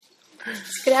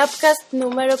ScrapCast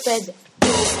número 5.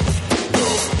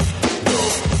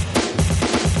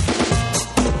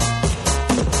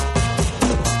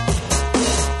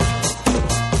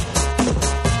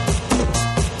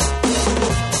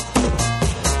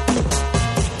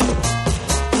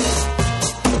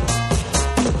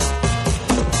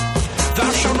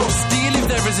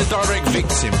 A direct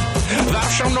victim. Thou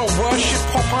shalt not worship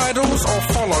pop idols or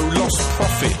follow lost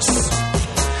prophets.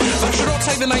 Thou shalt not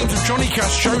take the names of Johnny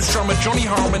Cash, Joe Strummer, Johnny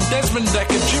Harmon, Desmond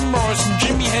Decker, Jim Morrison,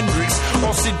 Jimi Hendrix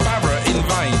or Syd Barrett in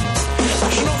vain. Thou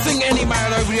shalt not think any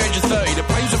man over the age of 30 that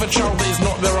plays with a child that is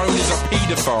not their own is a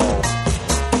paedophile.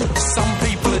 Some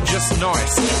people are just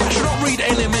nice. Thou shalt not read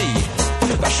NME.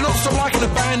 Thou shalt not stop liking a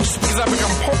band just because they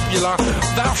become popular.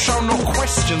 Thou shalt not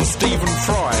question Stephen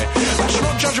Fry. Thou shalt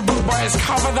not judge a book by its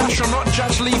cover. Thou shalt not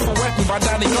judge Lethal Weapon by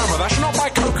Danny Glover. Thou shalt not buy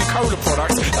Coca-Cola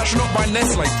products. Thou shalt not buy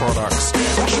Nestle products.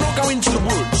 Thou shalt not go into the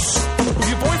woods with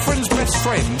your boyfriend's best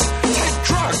friend, take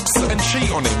drugs and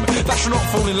cheat on him. Thou shalt not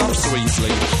fall in love so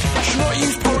easily. Thou shalt not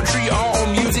use poetry, art or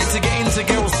music to get into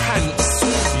girls' pants.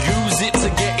 Use it to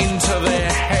get into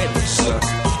their heads. Thou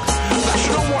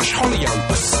shalt not watch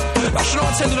Hollyoaks. Thou shalt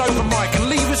not attend an open mic and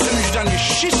leave as soon as you've done your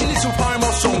shitty little poem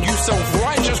or song, you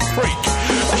self-righteous prick.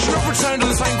 Thou shalt not return to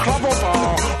the same club or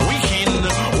bar, week in,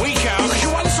 week out, because you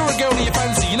once saw a girl that you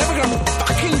fancy, you're never going to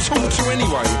fucking talk to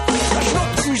anyway. Thou shalt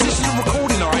not put musicians and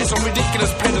recording artists on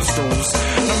ridiculous pedestals,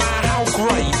 no matter how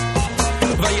great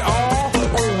they are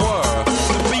or were.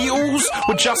 The Beatles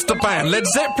were just a band. Led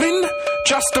Zeppelin,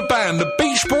 just a band. The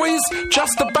Beach Boys,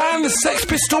 just a band. The Sex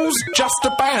Pistols, just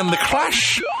a band. The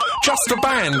Clash, just a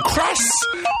band. Crass,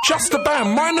 just a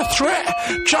band. Minor Threat,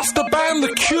 just a band.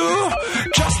 The Cure,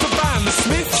 just a band. The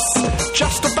Smiths,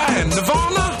 just a band.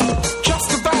 Nirvana,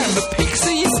 just a band. The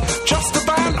Pixies, just a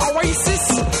band. Oasis,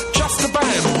 just a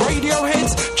band.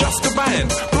 Radiohead, just a band.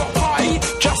 Block Party,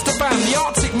 just a band. The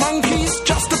Arctic Monkeys,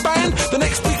 just a band. The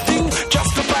Next Big Thing,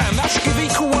 just a band. That should give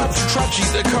equal worth to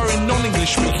tragedies that occur in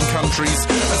non-English speaking countries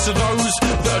as to those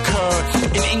that occur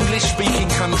in English speaking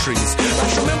countries.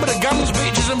 Let's remember that guns,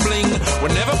 bitches and bling were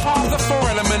never part of the four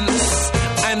elements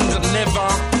and never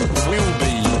will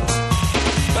be.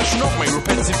 That should not make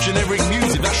repetitive generic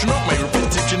music. That should not make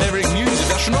repetitive generic music.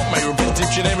 That should not make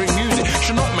repetitive generic music.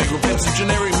 Should not make repetitive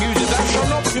generic music. That shall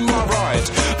not pin my ride.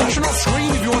 That should not scream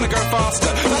if you want to go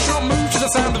faster. That should not move to the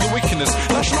sound of the wickedness.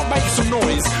 That should not make some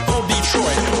noise for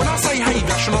Detroit. When I say hey,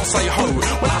 that should not say ho.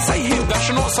 When I say hip, that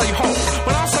should not say hop.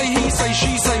 When I say he, say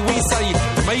she, say we, say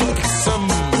make some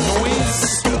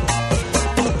noise.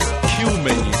 Kill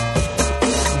me.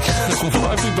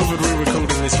 Why have we bothered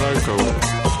re-recording this vocal?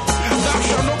 Thou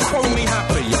shalt not quote me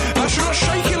happy. Thou shalt not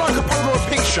shake it like a Polaroid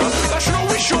picture. Thou shalt not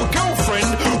wish your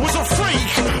girlfriend was a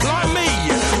freak like me.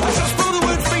 Thou shalt spell the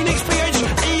word Phoenix,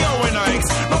 P-H-E-O-N-I-X,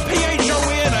 not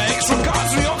P-H-O-E-N-I-X,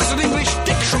 regardless of the Oxford English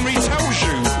Dictionary tells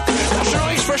you. Thou shalt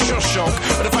not express your shock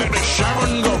at the fact that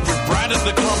Sharon got with Brad at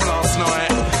the club last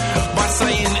night by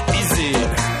saying, is it?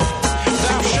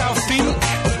 Thou shalt think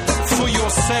for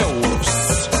yourselves.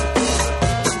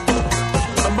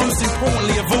 And most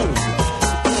importantly of all,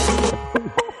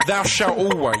 thou shalt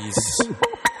always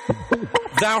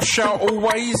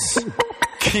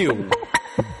kill.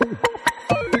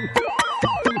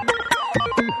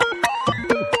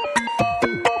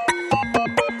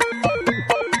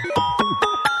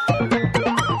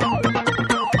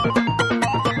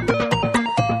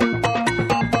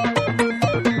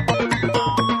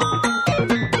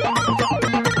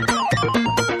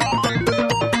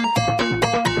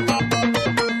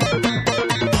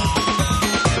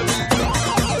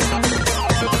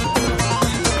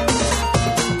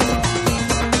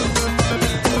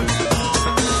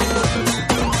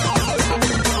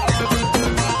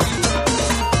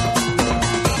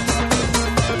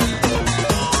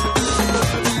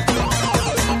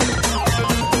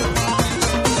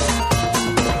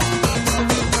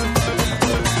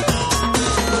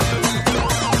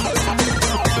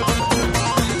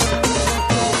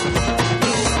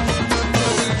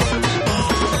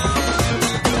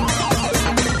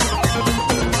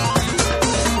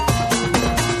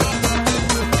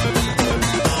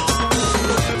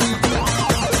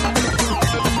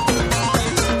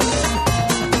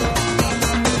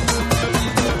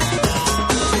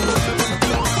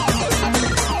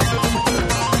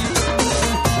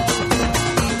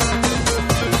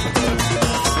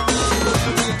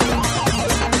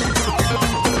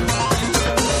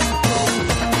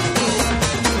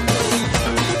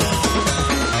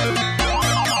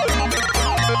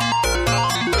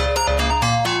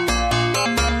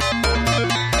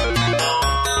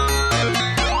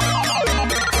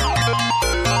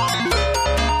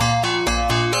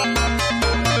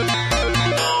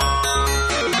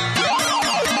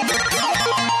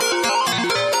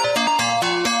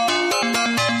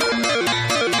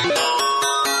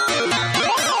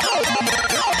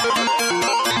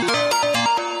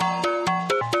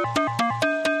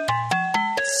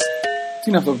 Τι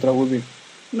είναι αυτό το τραγούδι?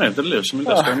 Ναι, τελείωσε,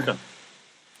 μιλάς κανονικά.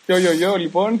 Yo,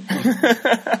 λοιπόν.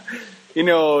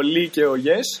 Είναι ο Λί και ο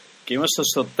Yes. Και είμαστε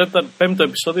στο πέμπτο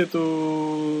επεισόδιο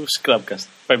του ScrapCast.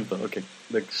 Πέμπτο, οκ.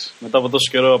 Εντάξει. Μετά από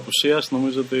τόσο καιρό απουσίας,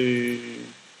 νομίζω ότι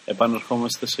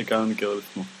επανερχόμαστε σε κανονικό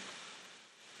ρυθμό.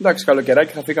 Εντάξει,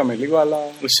 καλοκαιράκι, χαθήκαμε λίγο, αλλά.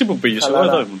 Εσύ που πήγες, εγώ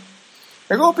εδώ ήμουν.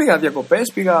 Εγώ πήγα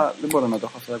διακοπές, δεν μπορώ να το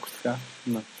έχω αυτά τα ακουστικά.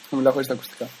 Ναι. Θα μιλάω χωρίς τα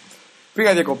ακουστικά.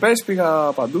 Πήγα διακοπές,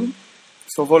 πήγα παντού.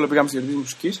 Στο Βόλο πήγαμε στη γιορτή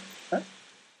μουσικής.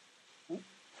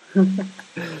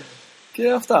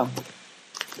 Και αυτά.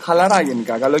 Χαλαρά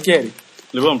γενικά, καλοκαίρι.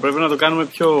 Λοιπόν, πρέπει να το κάνουμε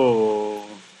πιο.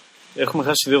 Έχουμε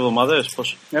χάσει 2 εβδομάδες,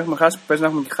 πώς? Έχουμε χάσει, παίζει να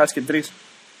έχουμε χάσει και 3.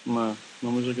 Ναι,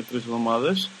 νομίζω και 3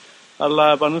 εβδομάδες.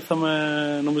 Αλλά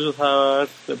νομίζω θα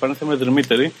επανέλθαμε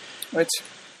δρυμύτεροι. Έτσι.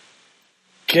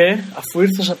 Και αφού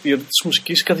ήρθες από τη γιορτή της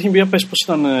μουσικής, καταρχήν πια πες πώς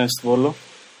ήταν στη Βόλο.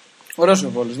 Ωραίος ο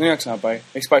Βόλος, δεν είχα ξαναπάει.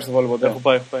 Έχεις πάει στο Βόλο ποτέ? Έχω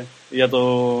πάει. Για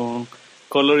το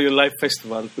Color Your Life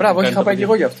Festival. Μπράβο, είχα πάει και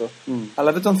εγώ γι' αυτό.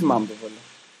 Αλλά δεν τον θυμάμαι το Βόλο.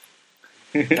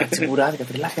 Τα τσιμπουράδικα,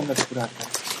 τρελάθηκαν τα τσιμπουράδικα.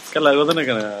 Καλά, εγώ δεν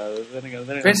έκανα.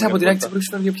 Πέρσι από την άκρη της πρώτης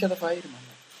φέρω 2 πιάτα φαΐ.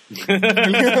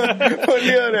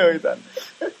 Πολύ ωραίο ήταν.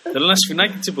 Θέλω ένα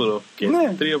σφινάκι τσίπουρο και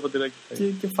 3 ποτηράκι.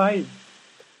 Και φαΐ.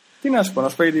 Τι να σου πω, να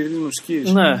σου πω για τη γιορτή της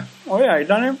μουσικής? Ναι. Ωραία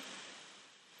ήταν.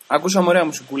 Ακούσαμε ωραία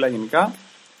μουσικούλα γενικά.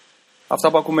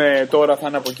 Αυτά που ακούμε τώρα θα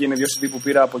είναι από εκεί. Είναι 2 CD που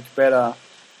πήρα από εκεί πέρα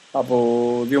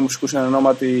από 2 μουσικούς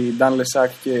ονόματι Dan Lesac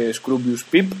και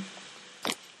Scroobius Pip,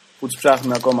 που τους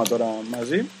ψάχνουμε ακόμα τώρα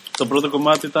μαζί. Το πρώτο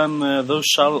κομμάτι ήταν Those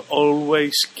Shall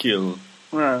Always Kill.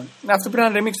 Ναι. Αυτό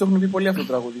πρέπει να remix, το έχουν πει πολύ αυτό το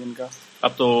τραγούδι γενικά.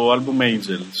 Από το album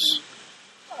Angels.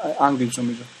 Angels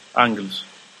νομίζω. Angels.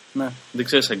 Ναι. Δεν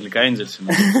ξέρεις αγγλικά, Angels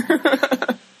είναι.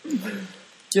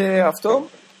 Και αυτό.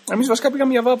 Εμείς βασικά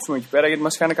πήγαμε για βάψουμε εκεί πέρα, γιατί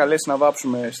μας είχαν καλέσει να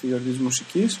βάψουμε στη γιορτή της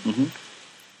μουσικής.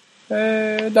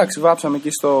 Εντάξει, βάψαμε εκεί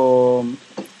στο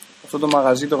αυτό το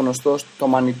μαγαζί το γνωστό, το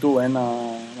Μανιτού, ένα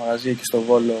μαγαζί εκεί στο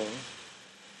Βόλο,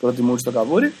 πρώτη μούρη στο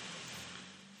Καβούρι.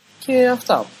 Και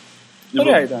αυτά. Λοιπόν.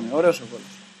 Ωραία ήταν, ωραίος ο Βόλος.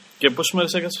 Και πόσες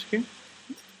μέρες έκασες εκεί?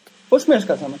 Πόσες μέρες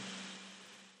κάτσαμε?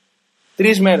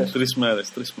 3 μέρες. 3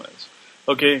 μέρες.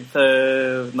 Οκ,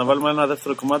 να βάλουμε ένα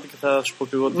δεύτερο κομμάτι και θα σου πω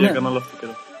και εγώ τι έκανα όλο αυτό το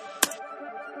καιρό.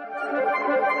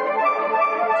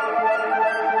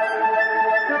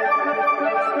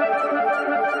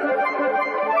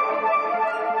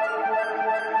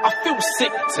 I feel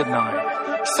sick tonight.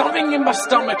 Something in my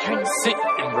stomach ain't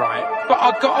sitting right. But I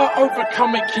gotta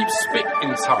overcome it, keep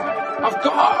spitting tight. I've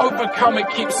gotta overcome it,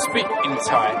 keep spitting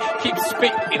tight. Keep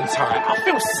spitting tight. I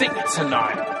feel sick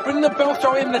tonight. Bring the bell,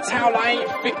 throw in the towel, I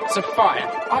ain't fit to fight.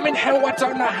 I'm in hell, I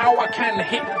don't know how I can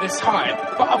hit this high.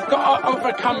 But I've gotta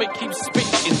overcome it, keep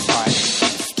spitting tight.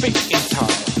 Keep spitting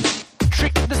tight.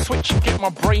 Trick the switch and get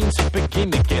my brain to begin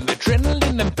again.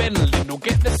 Adrenaline and Benylin will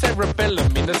get the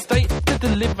cerebellum in a state to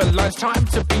deliver lines. Time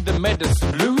to be the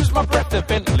medicine. Lose my breath, the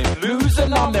Ventolin. Lose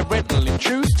an arm, they're Ritalin.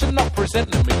 Choose to not present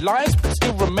them with lies, but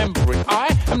still remembering I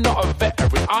am not a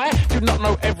veteran. I do not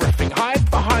know everything. Hide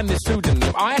behind this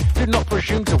pseudonym. I do not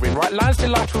presume to win. Write lines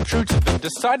till I feel true to them.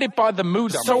 Decided by the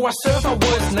mood I'm in. So I serve my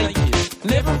words naked.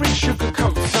 Never in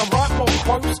sugarcoats. I write more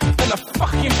quotes than a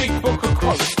fucking big book of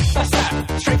quotes. That's that.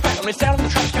 Straight back on it's down on the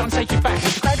track, can't take it back.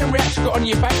 If you crowd and react, you got on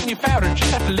your back and you failed and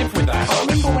just have to live with that. I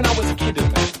remember when I was a kid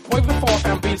and that. Way before I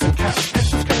found beers and cats.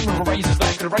 Pencils came with erasers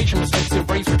that could erase your mistakes and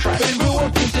erase retract. But in real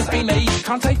world things just ain't easy.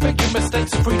 Can't take big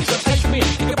mistakes and freely. So take me in,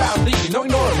 think about these. Not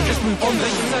ignore them, just move on.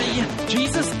 They say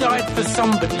Jesus died for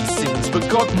somebody's sins, but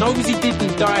God knows he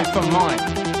didn't die for mine.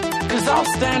 Cause I'll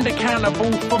stand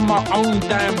accountable for my own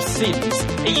damn sins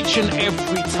each and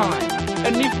every time.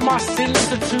 And if my sins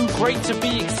are too great to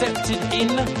be accepted in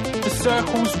the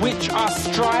circles which I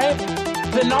strive,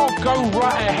 then I'll go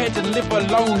right ahead and live a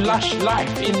lone, lush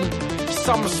life in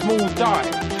some small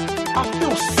dive. I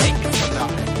feel sick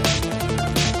tonight.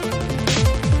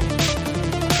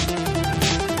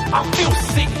 I feel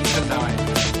sick tonight.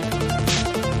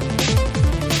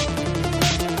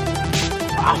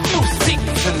 I feel sick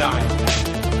tonight.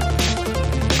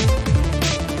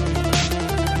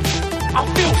 I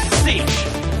feel sick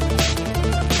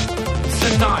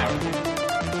tonight.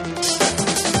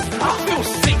 I feel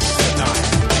sick tonight.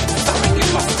 Something in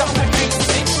my stomach ain't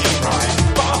sitting right.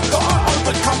 But I've gotta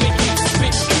overcome it, keep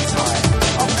spitting tight.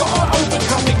 I've gotta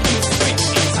overcome it, keep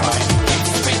spitting tight. Keep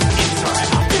spitting tight.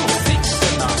 I feel sick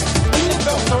tonight. When the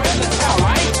belts are in the towel,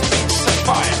 I ain't fit to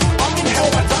fight. I'm in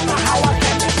hell, I don't know how I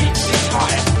can hit this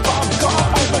high. But I've gotta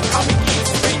overcome it, keep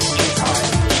spitting tight.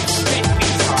 Keep spitting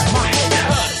tight. My head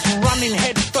hurts, running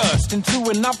head first into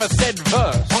another said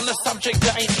verse. On a subject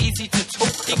that ain't easy to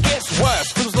talk. It gets worse,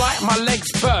 feels like my legs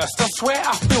burst. I swear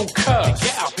I feel cursed.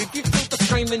 Get up if you feel the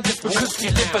strain brain than just because you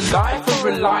live a life of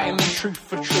relying on truth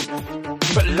for truth.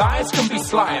 But lies can be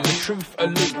sly and the truth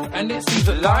aloof, and it seems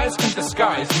that lies can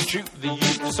disguise and dupe the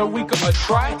youth. So we gotta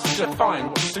try to define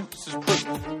what suits as proof.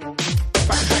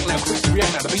 Backtrack now, quick to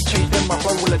react now. The beat changed, then my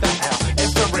flow will adapt how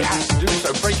ever it has to do so.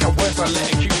 Break out words, I let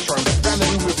accuse thrown round the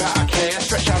room without a care.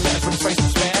 Stretch out letters from space to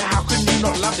spare. How can you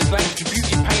not love this language?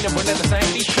 Beauty, pain, and we're the same.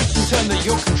 These shifts in turn that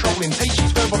you're controlling. Take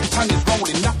sheets further off your tongue is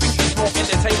rolling. Nothing is more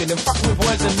entertaining than fucking with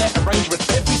words and their arrangement.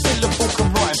 Every syllable can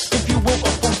rhyme, if you will,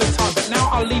 afford the time. But now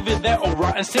I'll leave it there,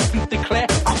 alright, and simply declare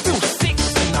I feel sick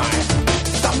tonight.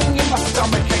 Something in my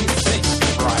stomach ain't sick,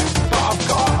 right? But I've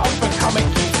got to overcome it,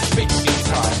 keep spit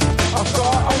inside. I've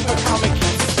got to overcome it,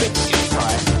 keep spit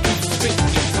inside. Keep spit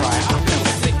inside. I feel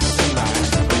sick tonight.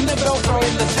 When the bell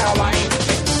throwing the towel, I ain't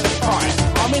fit to fight.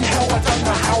 I'm in hell, I don't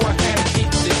know how I can keep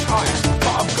this high.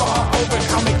 But I've got to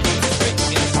overcome it, keep spit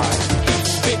inside. Keep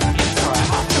spit inside.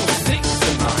 I feel sick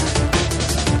tonight.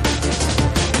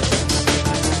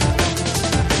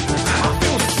 I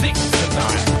feel sick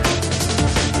tonight.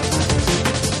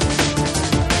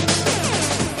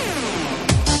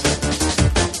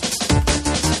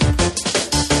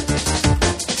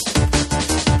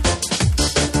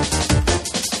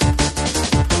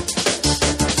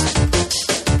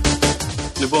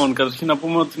 Λοιπόν, καταρχήν να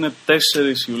πούμε ότι είναι 4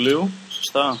 Ιουλίου,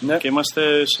 σωστά. Ναι. Και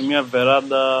είμαστε σε μια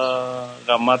βεράντα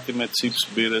γαμάτη με chips,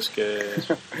 μπύρες και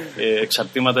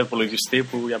εξαρτήματα υπολογιστή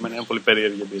που για μένα είναι πολύ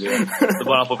περίεργη εμπειρία. Δεν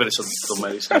μπορώ να πω περισσότερες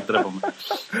λεπτομέρειες, επιτρέπομαι.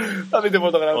 Θα δείτε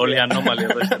φωτογραφία. Όλοι οι ανώμαλοι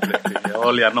εδώ έχετε επιλεχτεί.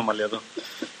 Όλοι οι ανώμαλοι εδώ.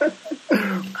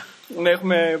 Ναι,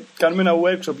 κάνουμε ένα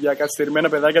workshop για καθυστερημένα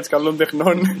παιδάκια της καλών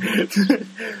τεχνών.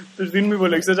 Τους δίνουμε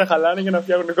υπολογιστές να χαλάνε για να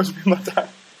φτιάχνουν κοσμήματα.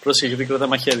 Πρόσεχε, γιατί κρατά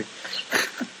μαχαίρι.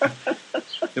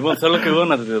 Λοιπόν, θέλω και εγώ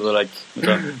ένα τέτοιο δωράκι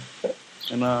μετά.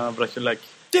 Ένα βραχιολάκι.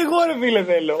 Και εγώ ρε φίλε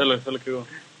θέλω. Θέλω και εγώ.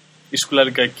 Ή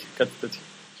σκουλαρικάκι, κάτι τέτοιο.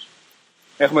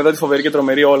 Έχουμε εδώ τη φοβερή και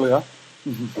τρομερή Όλγα.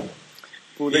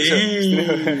 Που δεν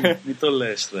ξέρω. Μην το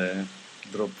λες ρε.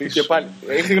 Ντροπή σου. Και πάλι,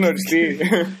 έχει γνωριστεί.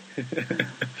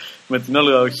 Με την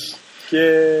Όλγα όχι. Και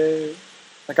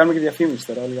θα κάνουμε και διαφήμιση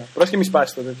τώρα, Όλγα. Πρόσχε μη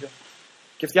σπάσει το τέτοιο.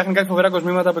 Και φτιάχνει κάτι φοβερά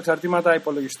κοσμήματα από εξαρτήματα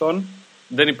υπολογιστών.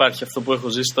 Δεν υπάρχει αυτό που έχω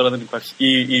ζήσει τώρα, δεν υπάρχει.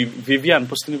 Η Vivian,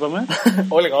 πώς την είπαμε?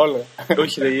 Όλγα.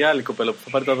 Όχι, ρε, η άλλη κοπέλα που θα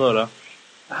πάρει τα δώρα.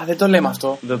 Α, δεν το λέμε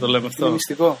αυτό. Δεν το λέμε αυτό. Είναι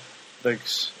μυστικό.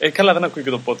 Εντάξει. Καλά, δεν ακούει και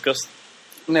το podcast.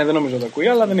 Ναι, δεν νομίζω το ακούει,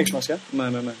 αλλά δεν έχει σημασία.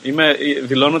 Ναι.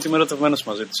 Δηλώνω ότι είμαι ερωτευμένος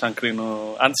μαζί της. Αν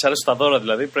κρίνω. Αν της αρέσουν τα δώρα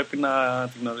δηλαδή, πρέπει να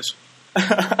την γνωρίσω.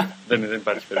 δεν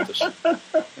υπάρχει περίπτωση.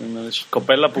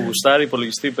 Κοπέλα που γουστάρει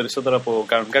υπολογιστή περισσότερα από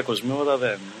κανονικά κοσμήματα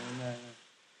δεν.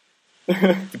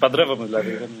 Την παντρεύομαι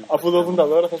δηλαδή. Αφού δοθούν τα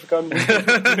δώρα θα σου κάνουν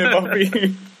την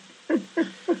επαφή.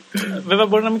 Βέβαια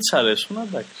μπορεί να μην της αρέσουν.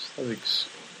 Εντάξει, θα δείξει.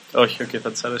 Όχι,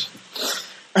 θα της αρέσουν.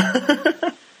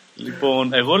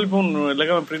 Λοιπόν, εγώ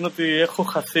λέγαμε πριν ότι έχω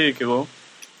χαθεί κι εγώ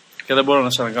και δεν μπορώ να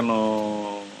σας κάνω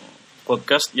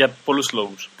podcast για πολλούς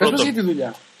λόγους. Πες μας για τη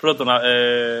δουλειά. Πρώτον,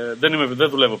 δεν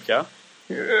δουλεύω πια.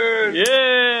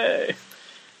 Yeah.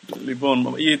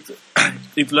 Λοιπόν,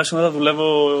 ή τουλάχιστον θα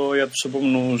δουλεύω για τους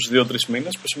επόμενους 2-3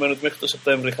 μήνες, που σημαίνει ότι μέχρι το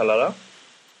Σεπτέμβρη χαλαρά.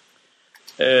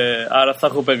 Άρα θα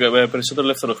έχω περισσότερο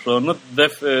ελεύθερο χρόνο.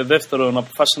 Δεύτερον,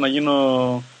 αποφάσισα να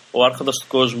γίνω ο άρχοντας του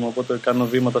κόσμου, οπότε κάνω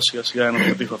βήματα σιγά σιγά για να το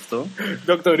πετύχω αυτό.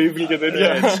 Dr. Evil και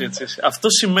τέτοια. Έτσι. Αυτό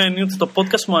σημαίνει ότι το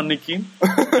podcast μου ανήκει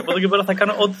και από εδώ και πέρα θα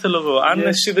κάνω ό,τι θέλω εγώ. Αν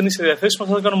εσύ δεν είσαι διαθέσιμος,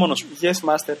 θα το κάνω μόνος μου. Yes,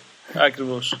 master.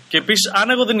 Ακριβώς. Και επίσης, αν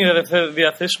εγώ δεν είμαι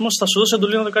διαθέσιμος, θα σου δώσω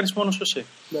εντολή να το κάνεις μόνος σου εσύ.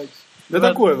 Δεν το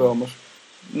ακούω εδώ όμως.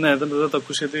 Ναι, δεν το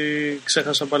ακούς γιατί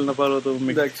ξέχασα πάλι να πάρω το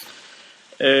mic.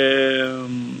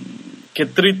 Και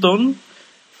τρίτον,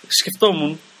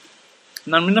 σκεφτόμουν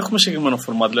να μην έχουμε συγκεκριμένο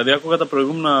φορμάτ. Δηλαδή, άκουγα τα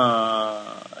προηγούμενα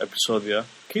επεισόδια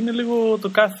και είναι λίγο το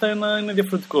κάθε ένα είναι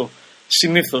διαφορετικό.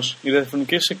 Συνήθως, οι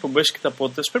ραδιοφωνικές εκπομπές και τα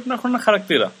podcasts πρέπει να έχουν ένα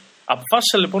χαρακτήρα.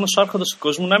 Αποφάσισα λοιπόν ως άρχοντας του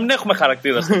κόσμου να μην έχουμε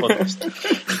χαρακτήρα στο podcast.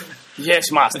 Yes,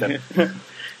 master.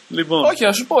 Λοιπόν. Όχι,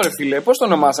 να σου πω, ρε φίλε, πώς το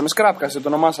ονομάσαμε? ScrapCast το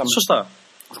ονομάσαμε. Σωστά.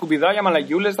 Σκουπιδάκια,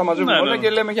 μαλακιούλες, τα μαζεύουμε όλα και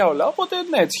λέμε για όλα. Οπότε,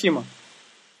 ναι, σχήμα.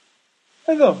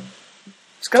 Εδώ.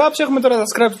 Scraps, έχουμε τώρα τα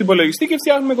scraps στην υπολογιστή και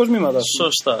φτιάχνουμε κοσμήματα.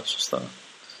 Σωστά.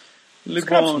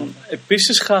 Λοιπόν,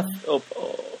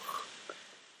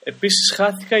 επίσης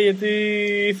χάθηκα γιατί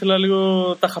ήθελα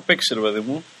λίγο τα είχα παίξει, ρε παιδί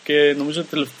μου, και νομίζω ότι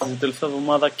την τελευταία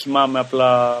εβδομάδα κοιμάμαι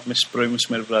απλά πρωί,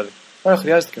 μεσημέρι, βράδυ.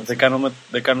 Χρειάστηκε.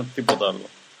 Δεν κάνω τίποτα άλλο.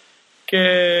 Και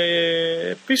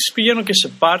επίσης πηγαίνω και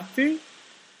σε πάρτι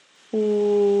που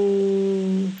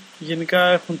γενικά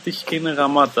έχουν τύχει και είναι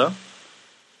γαμάτα.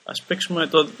 Ας παίξουμε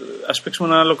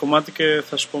ένα άλλο κομμάτι και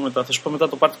θα σου πω μετά. Θα σου πω μετά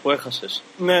το πάρτι που έχασες.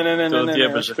 Ναι.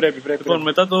 Πρέπει. Λοιπόν,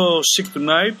 μετά το Sick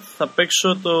Tonight θα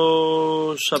παίξω το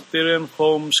Subterranean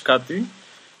Homes κάτι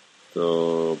Το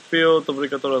οποίο το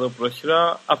βρήκα τώρα εδώ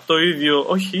πρόχειρα. Από το ίδιο,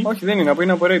 όχι. Όχι, δεν είναι,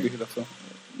 είναι από Radiohead αυτό.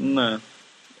 Ναι.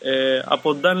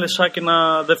 Από Dan Lesak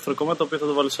ένα δεύτερο κομμάτι το οποίο θα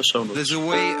το βάλω στα show notes. There's a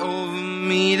way over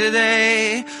me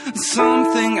today,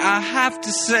 something I have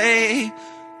to say.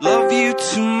 Love you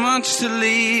too much to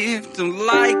leave, don't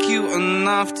like you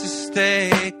enough to stay.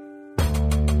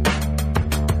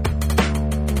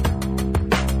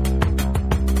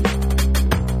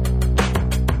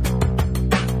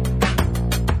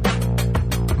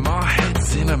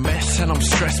 And I'm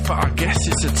stressed, but I guess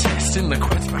it's a test in the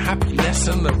quest for happiness,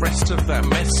 and the rest of that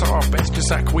mess are best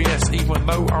just acquiesce, even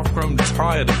though I've grown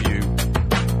tired of you.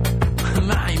 And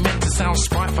that ain't meant to sound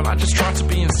spiteful, I just try to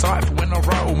be insightful when I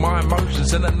write all my emotions,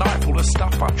 and at night all the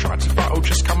stuff I try to write will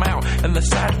just come out, and the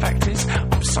sad fact is,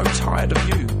 I'm so tired of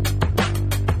you.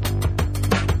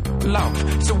 Love,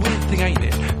 it's a weird thing, ain't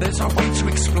it? There's no way to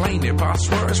explain it, but I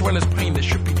swear as well as pain there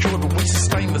should be joy, but we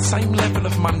sustain the same level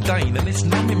of mundane, and it's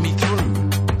numbing me through.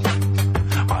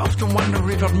 I often wonder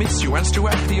if I'd miss you and still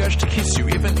have the urge to kiss you.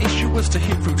 If an issue was to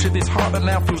hit through to this heart that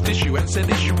now feels tissue, and said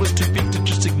issue was too big to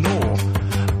just ignore,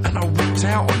 and I walked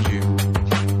out on you,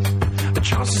 the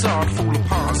chances are I'd fall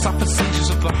apart, suffer seizures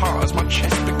of the heart as my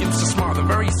chest begins to smart. The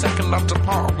very second love to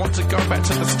part, I want to go back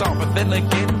to the start, but then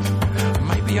again,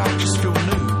 maybe I just feel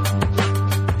new.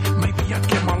 Maybe I'd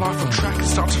get my life on track and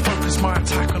start to focus my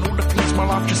attack on all the things my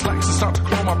life just lacks, and start to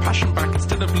claw my passion back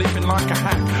instead of living like a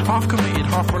hack, half committed,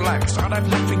 half relaxed. I'd have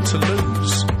nothing to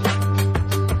lose.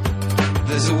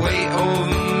 There's a way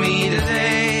over me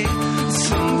today,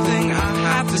 something I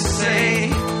have to say.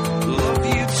 Love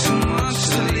you too much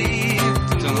to leave,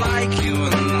 don't like you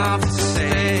enough to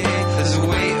stay. There's a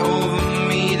way over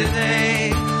me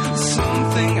today,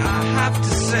 something I have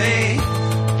to say.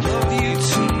 Love you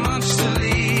too much to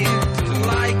leave, don't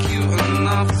like you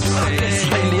enough to stay.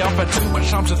 Lately I've had too much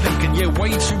time to think, and yeah,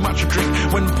 way too much to drink.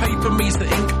 When paper meets the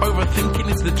ink, overthinking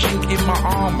is the chink in my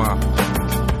armour.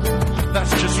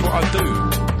 That's just what I do.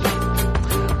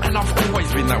 And I've always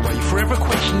been that way, forever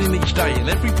questioning each day, and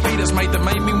every plea that's made that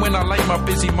made me when I lay my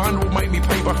busy mind will make me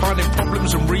pay by finding problems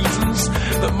and reasons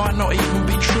that might not even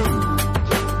be true.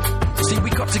 See, we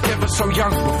got together so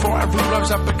young, before our real lives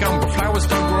have begun, but flowers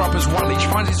don't grow up as one, each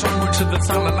finds its own route to the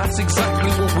sun, and that's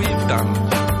exactly what we've done.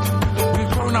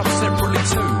 We've grown up separately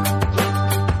too.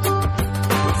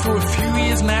 For a few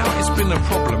years now it's been a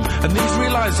problem, and these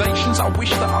realisations I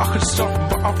wish that I could stop them,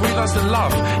 but I've realised that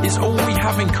love is all we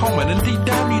have in common, and deep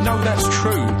down you know that's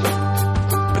true.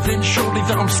 But then surely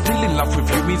that I'm still in love with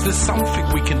you means there's something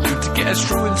we can do to get us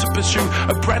through and to pursue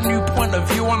a brand new point of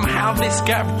view on how this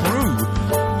gap grew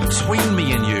between me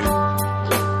and you.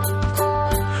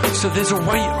 So there's a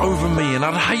weight over me, and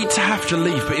I'd hate to have to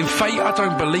leave, but in fate I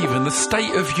don't believe, and the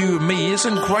state of you and me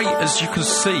isn't great as you can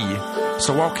see, so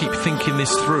I'll keep thinking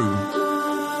this through.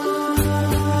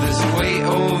 There's a way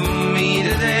over me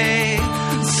today,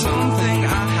 something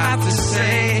I have to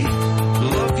say.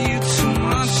 Love you too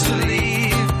much to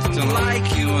leave, don't like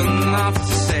you enough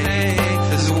to stay.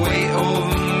 There's a way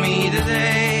over me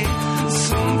today,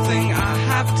 something I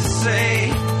have to say.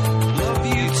 Love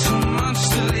you too much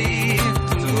to leave,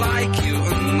 don't like you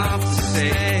enough to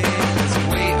stay. There's a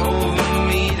way over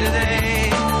me today,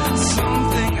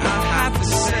 something I have to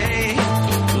say.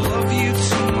 Love you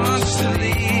too much to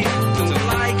leave, don't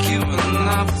like you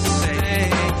enough to stay.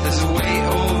 There's a way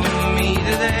over me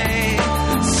today,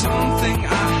 something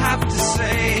I have to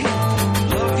say.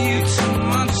 Love you too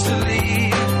much to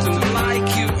leave, don't like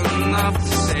you enough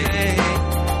to stay.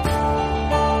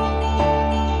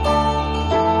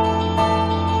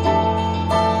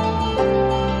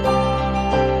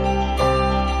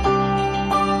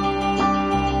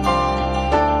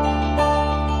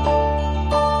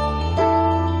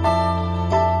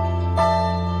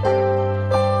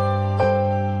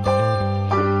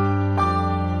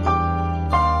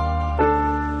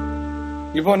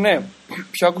 Λοιπόν, ναι,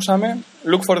 ποιο ακούσαμε?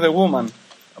 Look for the Woman.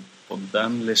 Από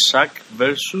Dan Lesak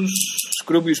versus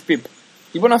Scroobius Pip.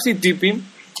 Λοιπόν, αυτοί οι τύποι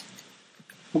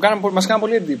μας κάναν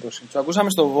πολύ εντύπωση. Τους ακούσαμε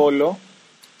στο Βόλο,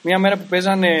 μια μέρα που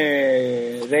παίζανε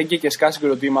ρέγγε και σκά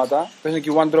συγκροτήματα. Παίζανε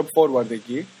και One Drop Forward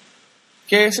εκεί.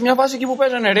 Και σε μια φάση εκεί που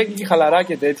παίζανε ρέγγε και χαλαρά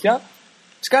και τέτοια,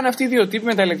 σκάνε αυτοί οι δύο τύποι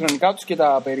με τα ηλεκτρονικά τους και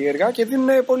τα περίεργα και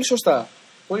δίνουν πολύ σωστά.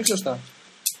 Πολύ σωστά.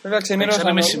 Βέβαια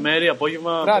ξενέρωσαν. Μεσημέρι,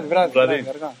 απόγευμα. Βράδυ.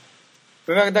 Αργά.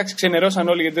 Βέβαια, εντάξει, ξενερώσαν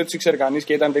όλοι γιατί δεν τους ήξερε κανείς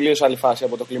και ήταν τελείως άλλη φάση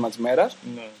από το κλίμα της μέρας.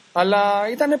 Ναι. Αλλά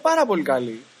ήταν πάρα πολύ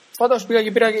καλοί. Φαντάζομαι πήγα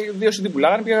και πήρα δύο CD που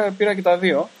λάγανε, πήρα και τα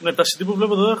δύο. Ναι, τα CD που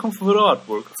βλέπω εδώ έχουν φοβερό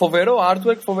artwork. Φοβερό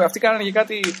artwork. Αυτοί κάνανε και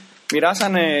κάτι.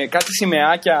 Μοιράσανε κάτι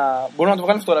σημαίακια. Μπορούμε να το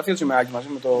βγάλουμε φωτογραφία το σημαίακι μαζί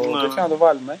με το τέτοιο, να το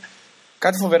βάλουμε.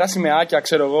 Κάτι φοβερά σημαίακια,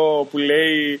 ξέρω εγώ, που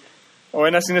λέει Ο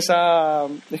ένας είναι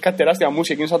έχει κάτι τεράστια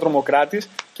μουσια και είναι σαν τρομοκράτης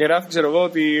και γράφει, ξέρω εγώ,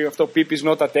 ότι αυτό Pip is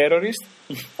not a terrorist.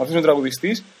 Αυτός είναι ο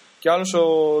τραγουδιστής. Και ο άλλος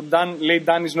λέει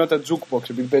Dan is not a jukebox,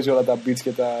 επειδή παίζει όλα τα beats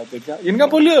και τα τέτοια. Γενικά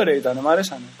πολύ ωραία ήταν, μου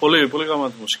αρέσανε. Πολύ, πολύ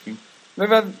γαμάτη μουσική.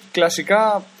 Βέβαια,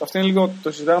 κλασικά, αυτό είναι λίγο,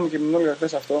 το συζητάγαμε και με την Όλγα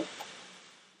χθες αυτό.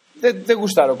 Δεν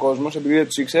γουστάρει ο κόσμος, επειδή δεν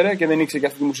τους ήξερε και δεν ήξερε και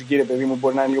αυτή τη μουσική, ρε παιδί μου,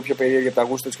 μπορεί να είναι λίγο πιο περίεργη από τα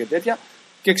γούστα τους και τέτοια.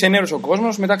 Και ξενέρωσε ο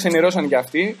κόσμος, μετά ξενερώσαν και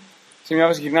αυτοί. Σε μια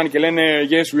βάση γυρνάνε και λένε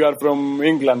Yes, we are from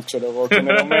England, ξέρω εγώ,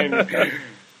 ξενερωμένοι.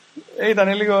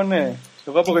 Ήταν λίγο, ναι.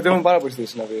 Εγώ απογοητεύομαι πάρα πολύ στις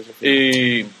συναντήσεις.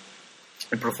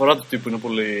 Η προφορά του τύπου είναι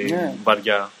πολύ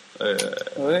βαριά.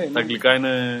 Τα αγγλικά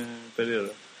είναι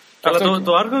περίεργα. Αλλά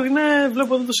το άργο είναι,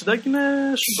 βλέπω εδώ το συντάκι, είναι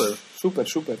super.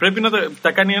 Πρέπει να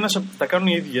τα κάνουν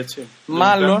οι ίδιοι, έτσι.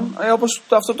 Μάλλον, όπως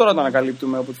αυτό τώρα το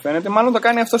ανακαλύπτουμε από ό,τι φαίνεται, μάλλον τα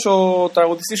κάνει αυτός ο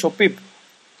τραγουδιστής, ο Pip.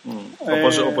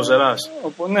 Ο Ποζεράς.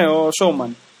 Ναι, ο Showman.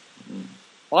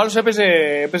 Ο άλλος έπαιζε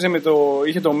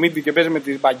είχε το MIDI και παίζει με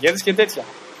τις μπαγκέτες και τέτοια.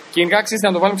 Και γενικά ξέρετε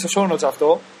να το βάλουμε σε show notes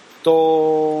αυτό.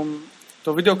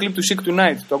 Το βίντεο κλιπ του Sick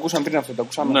Tonight. Το ακούσαμε πριν αυτό, το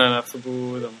ακούσαμε. Ναι, αυτό που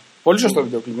είδαμε. Πολύ σωστό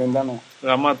βίντεο κλιπ, δεν ήταν?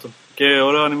 Γαμάτο. Και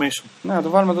ωραίο animation. Ναι, να το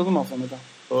βάλουμε να το δούμε αυτό μετά.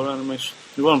 Ωραίο animation.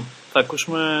 Λοιπόν,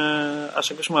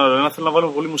 ας ακούσουμε άλλο. Ένα θέλω να βάλω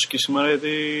πολύ μουσική σήμερα γιατί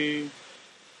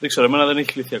δεν ξέρω, εμένα δεν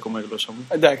έχει λυθεί ακόμα η γλώσσα μου.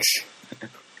 Εντάξει.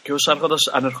 Και ως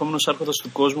ανερχόμενος άρχοντας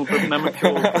του κόσμου πρέπει να είμαι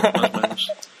πιο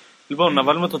προετοιμασμένος. Λοιπόν, να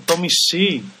βάλουμε το Tommy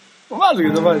C. Βάλω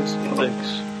και το βάζεις.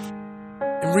 Εντάξει.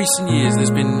 In recent years,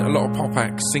 there's been a lot of pop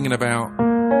acts singing about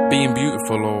being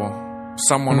beautiful or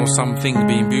someone or something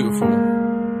being beautiful.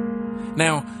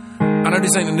 Now, I know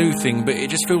this ain't a new thing, but it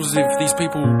just feels as if these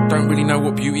people don't really know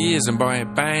what beauty is, and by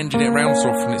banding it around so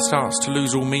often, it starts to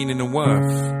lose all meaning and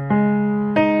worth.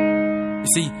 You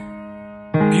see,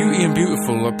 beauty and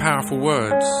beautiful are powerful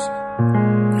words.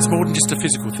 It's more than just a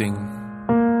physical thing.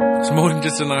 It's more than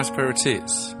just a nice pair of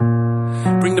tits.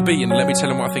 Bring the beat and let me tell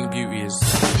them what I think beauty is.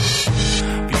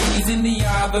 Beauty's in the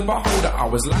eye of the beholder. I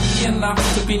was lucky enough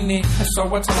to be near, so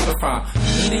I told her far.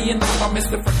 Nearly enough, I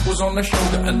missed the freckles on the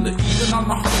shoulder, and even on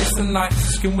the hottest of nights,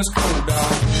 the skin was colder.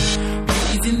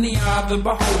 Beauty's in the eye of the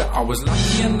beholder. I was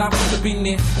lucky enough to be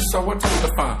near, so I told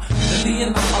her far. Nearly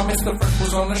enough, I missed the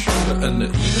freckles on the shoulder, and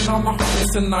even on the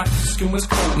hottest of nights, the skin was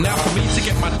colder. Now, for me to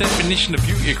get my definition of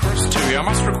beauty across to you, I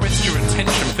must request your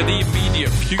attention for the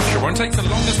immediate future. Won't take the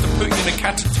longest to put you in a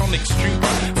catatonic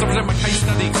stupor. So I present my case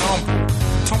study example.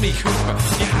 Tommy Cooper.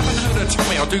 You haven't heard of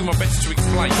Tommy, I'll do my best to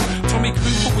explain. Tommy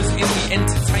Cooper was in the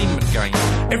entertainment game.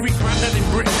 Every granddad in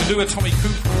Britain could do a Tommy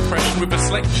Cooper impression with a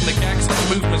selection of gags and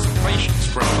movements and facial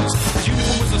expressions. His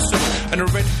uniform was a suit and a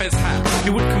red fez hat. He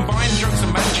would combine jokes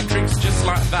and magic tricks just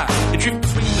like that. He drift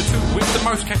between the two with the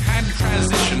most handy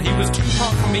transition. He was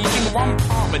 2-part comedian,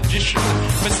 1-part magician.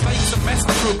 Mistakes and messed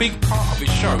up through a big part of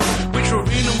his show, which were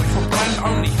real and which were planned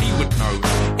only he would know.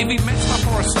 If he messed up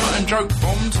or a certain joke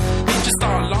bombed, he'd just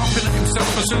start laughing at himself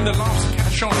and soon the laughs would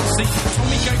catch on. See,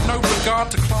 Tommy gave no regard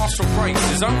to class or race.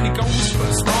 His only goal was to put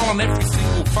a smile on every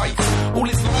single face. All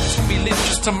his life Tommy lived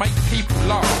just to make people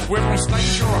laugh. Whether on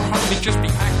stage or at home he'd just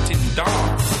be acting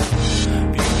daft.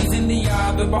 Beauty's in the eye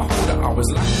of the beholder. I was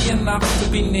lucky enough to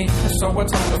be near, so I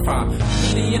told her far.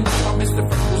 Nearly enough, I missed the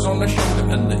freckles on the shoulder,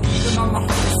 and even on the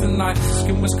hottest of nights, the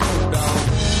skin was colder.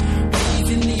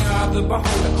 In the eye of the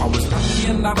beholder, I was lucky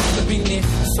enough to be near,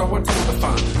 so I told her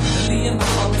fine. Nearly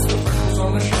enough, I missed the freckles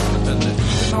on the shoulder, and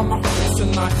even on my hottest of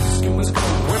nights, the skin was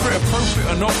cold. Whether appropriate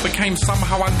or not became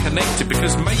somehow unconnected,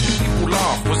 because making people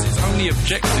laugh was his only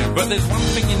objective. But there's one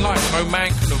thing in life no man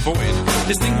can avoid.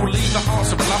 This thing will leave the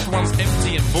hearts of loved ones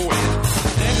empty and void.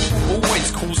 Death will always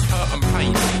cause hurt and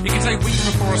pain. You can say weep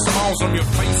before a smile's on your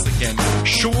face again.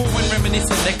 Sure, when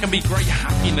reminiscing there can be great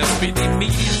happiness, but in the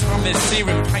immediate time there's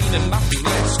searing pain and nothing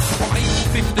less. On April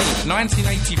 15th,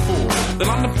 1984, the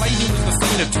London Palladium was the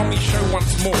scene of Tommy's show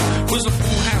once more. It was a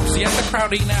full house, he had the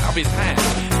crowd eating out of his hand.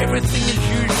 Everything as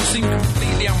usual seemed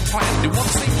completely unplanned. In what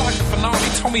seemed like a finale,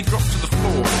 Tommy dropped to the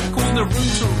floor, causing the room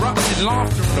to erupt in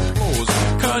laughter and applause.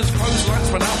 Curtains closed, lights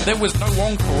went up, there was no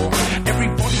encore.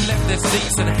 Everybody left their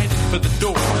seats and headed for the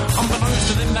door. Unbeknownst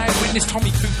to them, they had witnessed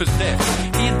Tommy Cooper's death.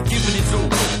 He had given his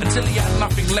all until he had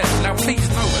nothing left. Now please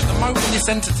note, at the moment this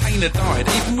entertainer died,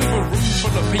 even with a room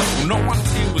full of people, not one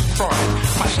tear was cried.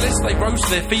 Much less they rose to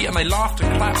their feet and they laughed and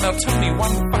clapped. Now tell me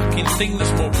one fucking thing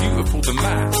that's more beautiful than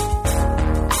that.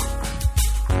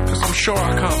 Cause I'm sure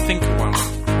I can't think of one.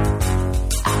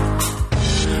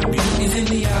 Beauty's in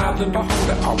the eye of the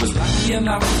beholder. I was lucky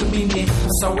enough to be near,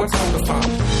 so I told her far.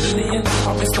 Nearly enough, I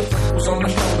missed the freckles on the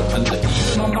shoulder, and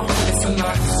even on the hottest of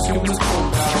nights, the skin was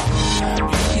colder.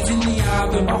 Beauty's in the eye of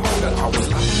the beholder. I was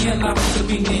lucky enough to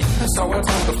be near, so I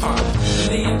told her far.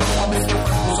 Nearly enough, I missed the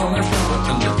freckles on their shoulder.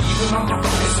 And the even on my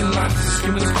face and life is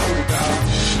screaming cold out.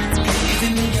 Gaze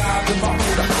in the eye of my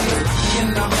older. Lucky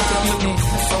enough to be me,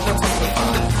 so I took the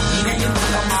fun. Million on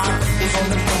my face on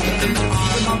their shoulder. And the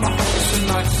even on my face and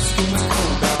life is screaming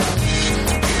cold out.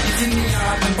 Gaze in the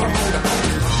eye of my older.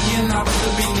 Lucky enough to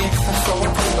be me, so I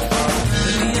took the fun.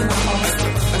 Million on my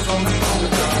face on their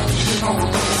shoulder. Even on my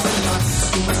face and life is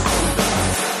screaming cold out.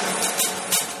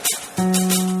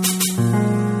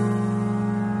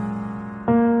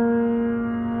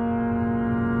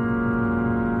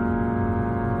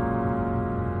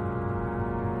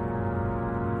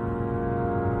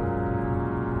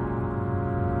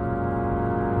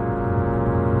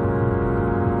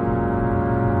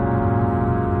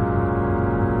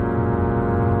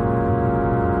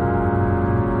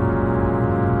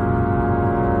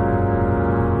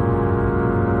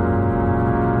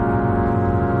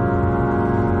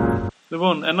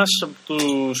 Λοιπόν, ένας από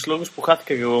τους λόγους που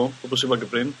χάθηκα και εγώ, όπως είπα και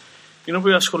πριν, είναι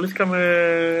ότι ασχολήθηκα με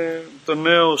το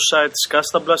νέο site της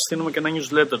ScrapCast. Στείλουμε και ένα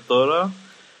newsletter τώρα.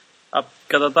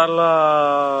 Κατά τα άλλα,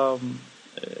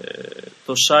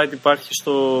 το site υπάρχει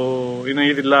είναι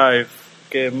ήδη live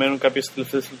και μένουν κάποιες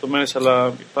τελευταίες λεπτομέρειες,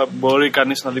 αλλά μπορεί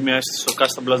κανείς να δει μια αίσθηση στο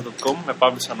castblast.com με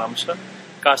παύλες ανάμεσα,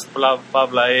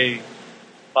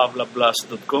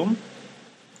 cast.a.blast.com.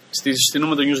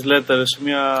 Στείλουμε το newsletter σε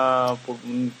μια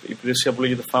υπηρεσία που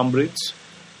λέγεται Fanbridge,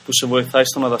 που σε βοηθάει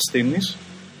στο να τα στείνεις,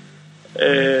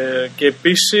 και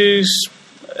επίσης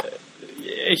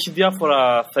έχει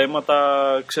διάφορα θέματα,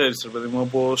 ξέρεις ρε παιδί μου,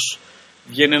 όπως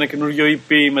βγαίνει ένα καινούριο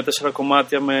EP με 4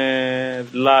 κομμάτια με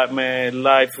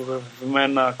live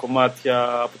φωτογραφημένα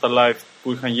κομμάτια από τα live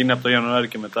που είχαν γίνει από το Ιανουάριο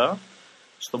και μετά.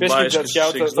 Πες και τζατιά,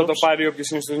 θα το πάρει όποιος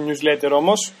είναι στο newsletter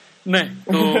όμως. Ναι,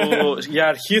 για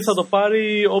αρχή θα το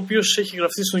πάρει όποιος έχει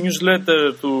γραφτεί στο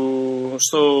newsletter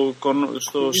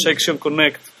στο section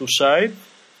connect του site.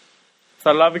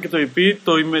 Θα λάβει και το EP.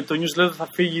 Το newsletter θα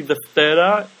φύγει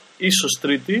Δευτέρα, ίσως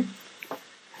Τρίτη.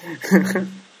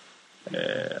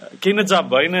 Και είναι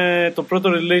τζάμπα. Είναι το πρώτο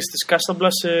release της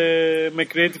ScrapCast με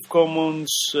Creative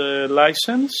Commons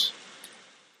license,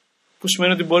 που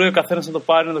σημαίνει ότι μπορεί ο καθένας να το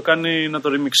πάρει, να το κάνει, να το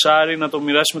remixάρει, να το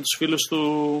μοιράσει με τους φίλους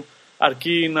του,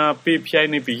 αρκεί να πει ποια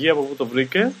είναι η πηγή, από πού το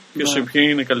βρήκε, ποιοι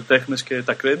είναι οι καλλιτέχνες και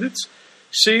τα credits,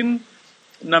 συν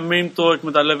να μην το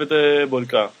εκμεταλλεύεται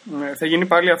εμπορικά. Ναι, θα γίνει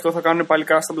πάλι αυτό, θα κάνουν πάλι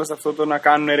ScrapCast αυτό το να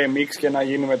κάνουν remix και να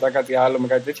γίνει μετά κάτι άλλο με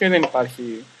κάτι τέτοιο, δεν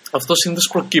υπάρχει. Αυτό συνήθως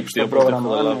προκύπτει στο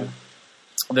πρόγραμμα. Ναι.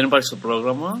 Δεν υπάρχει στο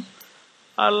πρόγραμμα,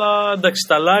 αλλά εντάξει,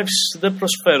 τα lives δεν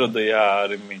προσφέρονται για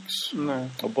remix. Ναι.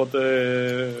 Οπότε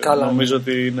νομίζω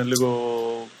ότι είναι λίγο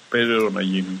περίεργο να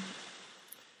γίνει.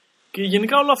 Και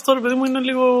γενικά όλο αυτό, ρε παιδί μου, είναι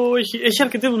λίγο, έχει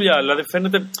αρκετή δουλειά. Δηλαδή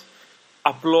φαίνεται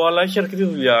απλό, αλλά έχει αρκετή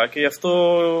δουλειά. Και γι' αυτό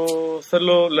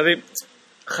θέλω, δηλαδή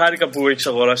χάρηκα που έχεις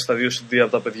αγοράσει τα 2 CD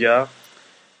από τα παιδιά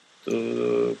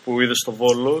που είδες στο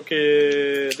Βόλο, και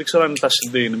δεν ξέρω αν τα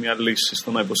CD είναι μια λύση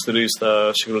στο να υποστηρίζει τα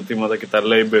συγκροτήματα και τα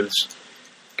labels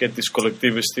και τις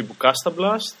collectives τύπου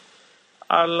ScrapCast,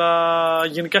 αλλά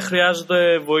γενικά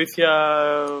χρειάζεται βοήθεια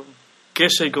και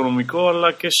σε οικονομικό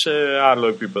αλλά και σε άλλο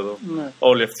επίπεδο. Ναι.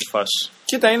 Όλη αυτή η φάση.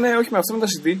 Κοίτα, είναι όχι με αυτό με τα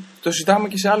CD, το συζητάμε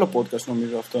και σε άλλο podcast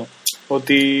νομίζω αυτό.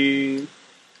 Ότι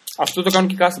αυτό το κάνουν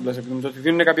και οι ScrapCast, επειδή μου, ότι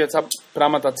δίνουν κάποια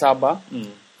πράγματα τσάμπα.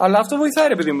 Αλλά αυτό βοηθάει,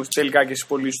 ρε παιδί μου, τελικά και στις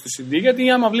πωλήσεις του CD,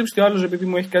 γιατί άμα βλέπεις ότι ο άλλος, επειδή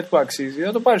μου έχει κάτι που αξίζει,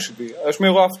 θα το πάρει CD. Ας πούμε,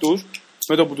 εγώ αυτούς,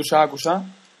 με το που τους άκουσα,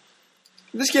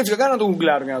 δεν σκέφτηκα καν να το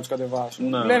γκουγκλάρω για να τους κατεβάσω.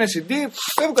 Ναι. Λένε CD,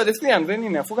 φεύγουν κατευθείαν, δεν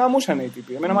είναι, αφού γαμούσαν οι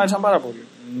τύποι. Εμένα μου άρεσαν πάρα πολύ.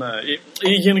 Ναι.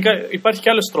 Ή γενικά υπάρχει και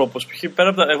άλλος τρόπος.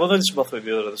 Εγώ δεν συμπαθώ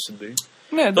ιδιαίτερα το CD.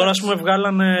 Ναι, τώρα, ας πούμε,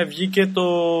 βγήκε το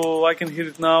I Can Hear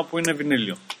It Now που είναι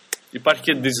βινίλιο. Υπάρχει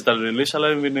και digital release,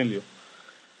 αλλά είναι βινίλιο.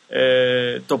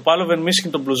 Το Palo Van Missing,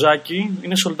 το μπλουζάκι,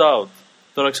 είναι sold out.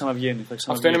 Τώρα ξαναβγαίνει.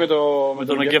 Αυτό είναι με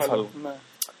τον εγκέφαλο. Ναι.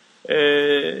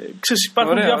 Ξέρεις,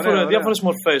 υπάρχουν διάφορες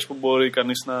μορφές που μπορεί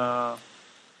κανείς να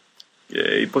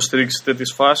υποστηρίξει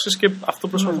τέτοιες φάσεις, και αυτό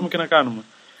προσπαθούμε και να κάνουμε.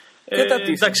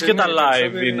 Εντάξει, και τα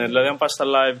live είναι. Δηλαδή, αν πας στα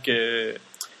live και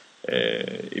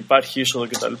υπάρχει είσοδο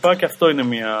κτλ. Και αυτό είναι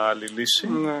μια άλλη λύση.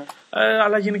 Ναι.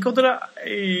 Αλλά γενικότερα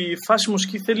η φάση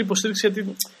μουσική θέλει υποστήριξη,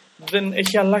 γιατί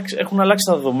έχουν αλλάξει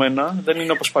τα δεδομένα. Δεν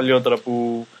είναι όπως παλιότερα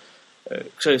που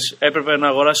ξέρεις, έπρεπε να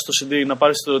αγοράσεις το CD, να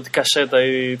πάρεις τη κασέτα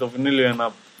ή το βινίλιο για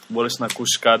να μπορέσεις να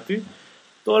ακούσεις κάτι.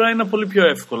 Τώρα είναι πολύ πιο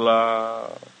εύκολα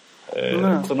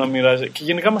το να μοιράζει. Και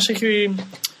γενικά μας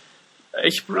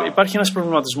υπάρχει ένας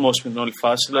προβληματισμός με την όλη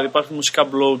φάση. Δηλαδή υπάρχουν μουσικά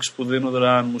blogs που δίνουν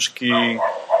δωρεάν μουσική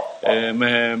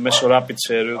μέσω rapid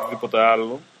share ή οτιδήποτε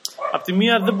άλλο. Απ' τη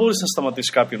μία δεν μπορείς να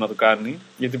σταματήσεις κάποιον να το κάνει,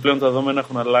 γιατί πλέον τα δεδομένα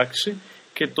έχουν αλλάξει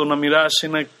και το να μοιράσει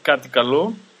είναι κάτι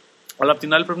καλό. Αλλά απ'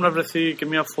 την άλλη πρέπει να βρεθεί και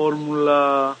μια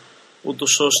φόρμουλα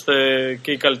ούτως ώστε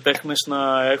και οι καλλιτέχνες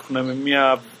να έχουν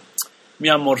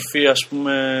μια μορφή, ας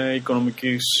πούμε,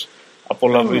 οικονομικής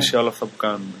απολαβής για όλα αυτά που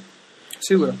κάνουν.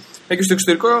 Σίγουρα. Και στο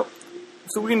εξωτερικό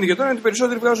αυτό που γίνεται και τώρα είναι ότι οι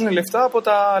περισσότεροι βγάζουν λεφτά από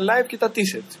τα live και τα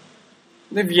t-shirts.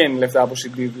 Δεν βγαίνει λεφτά από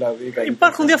CD δηλαδή.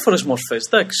 Υπάρχουν διάφορες μορφές.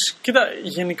 Εντάξει. Κοίτα,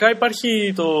 γενικά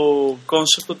υπάρχει το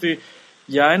concept ότι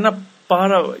για ένα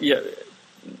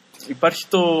υπάρχει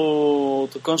το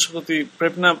concept ότι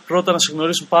πρέπει πρώτα να σε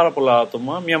γνωρίσουν πάρα πολλά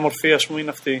άτομα. Μια μορφή, ας πούμε, είναι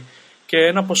αυτή. Και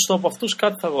ένα ποσοστό από αυτούς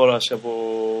κάτι θα αγοράσει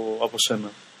από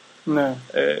σένα. Ναι.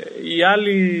 Η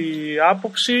άλλη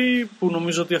άποψη που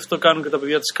νομίζω ότι αυτό κάνουν και τα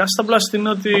παιδιά της Casta Blast είναι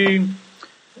ότι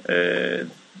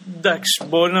εντάξει,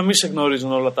 μπορεί να μην σε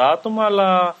γνωρίζουν όλα τα άτομα,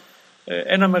 αλλά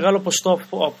ένα μεγάλο ποσοστό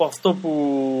από αυτό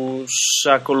που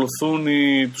σε ακολουθούν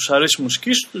ή τους αρέσει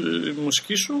η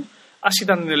μουσική σου, ας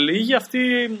ήταν λίγοι, αυτοί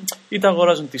είτε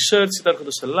αγοράζουν t-shirts, είτε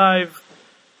έρχονται σε live,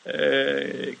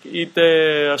 είτε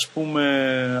ας πούμε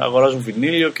αγοράζουν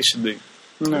βινίλιο και CD.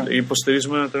 Ναι.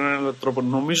 Υποστηρίζουμε έναν τρόπο.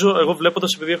 Νομίζω, εγώ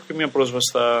βλέποντας, επειδή έχω και μια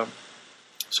πρόσβαση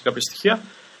σε κάποια στοιχεία,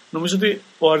 νομίζω ότι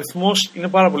ο αριθμός είναι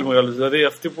πάρα πολύ μεγάλος. Δηλαδή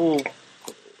αυτοί που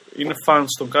είναι fans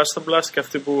των Casta Blast και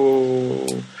αυτοί που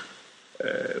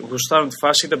γουστάρουν τη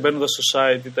φάση, είτε μπαίνοντας στο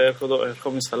site είτε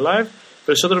ερχόμενοι στα live,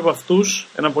 περισσότερο από αυτούς,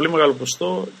 ένα πολύ μεγάλο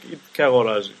ποσοστό και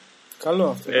αγοράζει. Καλό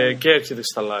αυτό. Και έρχεται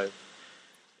στα live.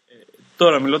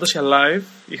 Τώρα, μιλώντας για live,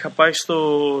 είχα πάει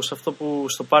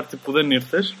στο πάρτι που δεν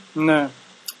ήρθες. Ναι.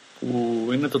 Που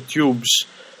είναι το Tubes,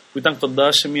 που ήταν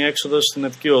κοντά σε μια έξοδο στην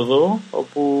Αττική Οδό,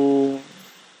 όπου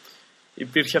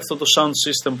υπήρχε αυτό το sound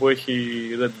system που έχει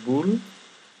Red Bull,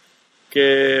 και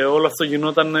όλο αυτό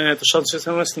γινόταν, το sound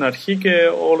system ήταν στην αρχή και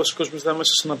όλος ο κόσμος ήταν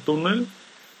μέσα σε ένα τούνελ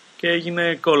και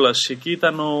έγινε κόλαση. Εκεί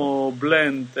ήταν ο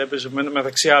Blend, έπαιζε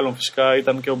μεταξύ άλλων φυσικά,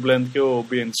 ήταν και ο Blend και ο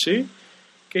BNC,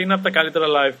 και είναι από τα καλύτερα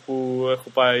live που έχω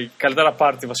πάει, καλύτερα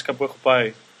party βασικά που έχω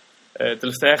πάει.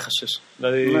 Τελευταία έχασες.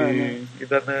 Δηλαδή ναι.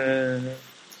 Ήταν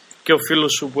και ο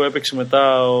φίλος σου που έπαιξε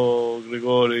μετά, ο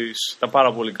Γρηγόρης, ήταν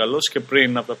πάρα πολύ καλός, και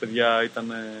πριν από τα παιδιά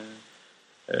ήταν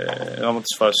γάμα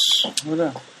της φάσης.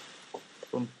 Ωραία.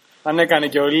 Αν έκανε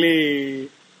και όλοι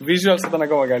visuals θα ήταν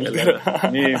ακόμα καλύτερα.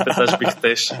 Μη πετάς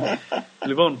πιχτές.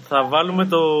 Λοιπόν, θα βάλουμε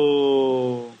το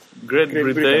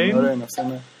Great Britain. Ωραία είναι αυτό,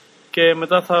 ναι. Και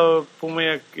μετά θα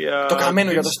πούμε για το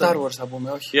καμένο για το Star Wars θα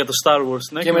πούμε, όχι. Για το Star Wars,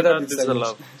 ναι, και μετά Digital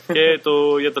Love. Και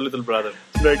για το Little Brother.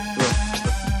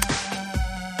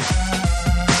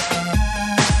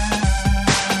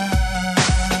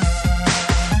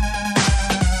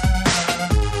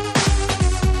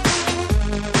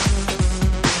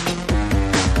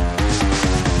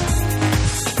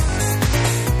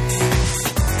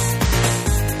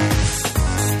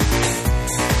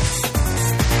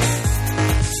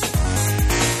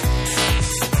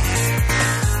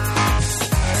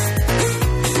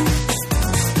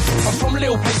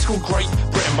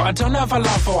 I don't have a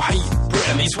love or hate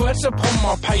Britain. These words upon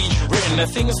my page written, the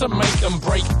things that make and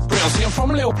break Britain. See, I'm from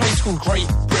a little place called Great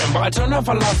Britain, but I don't have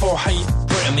a love or hate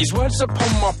Britain. These words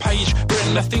upon my page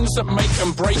written, the things that make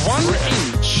and break 1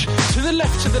 inch to the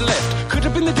left, could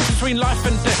have been the difference between life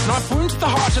and death. Knife wound to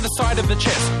the heart, to the side of the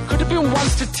chest, could have been one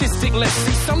statistic less.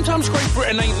 See, sometimes Great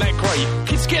Britain ain't that great.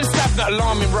 Kids getting stabbed at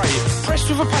alarming rate, pressed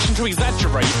with a passion to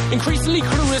exaggerate, increasingly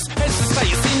clueless, heads to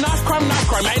state. See, knife crime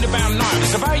ain't about knives.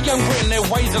 It's about young Britain, their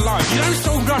ways of life. You don't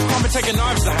solve knife crime by taking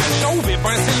knives to hand. Solve it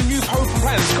by instilling new hope and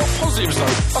plans. It's got positives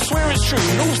though, I swear it's true.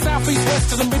 North, south, east, west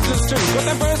to the Midlands too. Got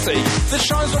diversity that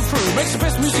shines on through. Makes the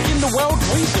best music in the world,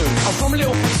 we do. I'm from a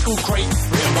little place called Great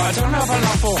Britain, but I don't have a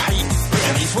love or hate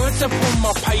Britain. These words up on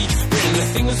my page written, the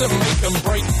things that make and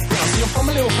break Britain. See, I'm from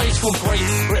a little place called Great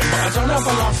Britain, but I don't have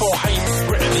a love or hate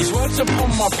Britain. These words up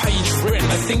on my page written,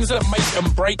 the things that make and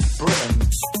break Britain.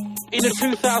 In a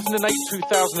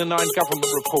 2008-2009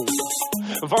 government report,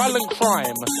 violent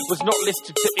crime was not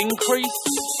listed to increase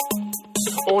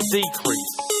or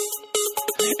decrease.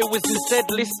 It was instead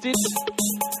listed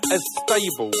as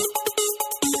stable.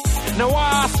 Now what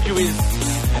I ask you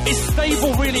is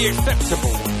stable really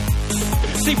acceptable?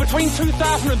 See, between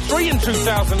 2003 and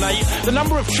 2008, the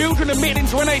number of children admitted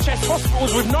into NHS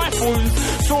hospitals with knife wounds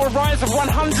saw a rise of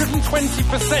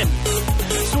 120%.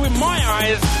 So in my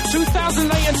eyes,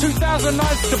 2008 and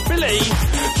 2009 stability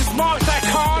just marks our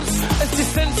cards as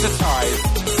desensitized.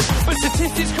 But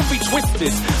statistics can be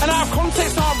twisted, and our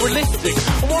context aren't realistic.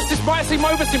 And whilst this might seem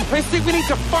oversimplistic, we need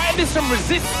to fight this and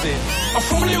resist it. I'm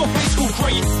from a little place called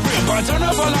Great Britain, but I don't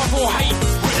know if I love or hate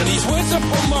Britain. These words up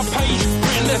on my page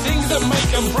written, the things that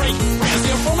make and break Britain.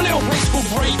 See, I'm from a little place called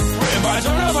Great Britain, but I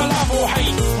don't know if I love or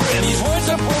hate Britain. These words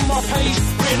up on my page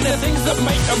written, the things that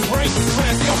make and break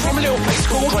Britain. See, I'm from a little place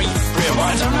called Great Britain, but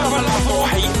I don't know if I love or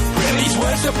hate Britain. These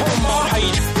words up on my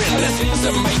page written, The things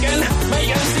that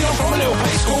Megan steal from a little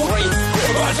place called Rape.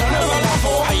 But I don't ever love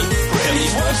or hate. Written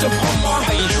these words upon my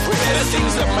page. Written the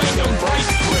things that make them break.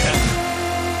 Written.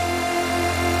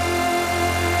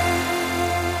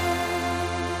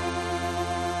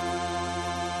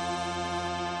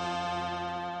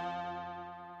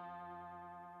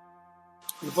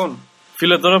 Λοιπόν,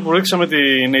 φίλε, τώρα που ρίξαμε την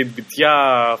 8-bit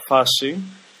φάση,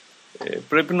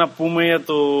 πρέπει να πούμε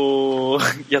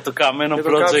για το καμένο για το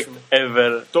project κάψιμο.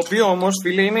 ever. Το οποίο όμως,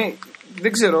 φίλε, είναι,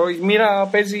 δεν ξέρω, η μοίρα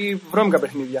παίζει βρώμικα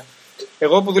παιχνίδια.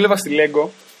 Εγώ που δούλευα στη Lego,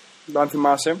 αν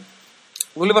θυμάσαι,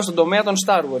 δούλευα στον τομέα των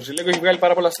Star Wars. Η Lego έχει βγάλει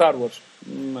πάρα πολλά Star Wars.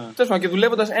 Ναι. Τέλος πάντων, και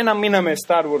δουλεύοντας ένα μήνα με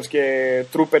Star Wars και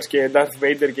Troopers και Darth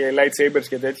Vader και Lightsabers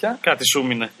και τέτοια, Κάτι σου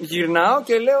μείνε. γυρνάω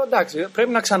και λέω εντάξει,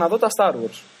 πρέπει να ξαναδώ τα Star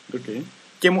Wars. Okay.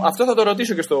 Και αυτό θα το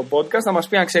ρωτήσω και στο podcast, θα μας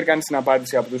πει αν ξέρει κανείς την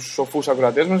απάντηση από τους σοφούς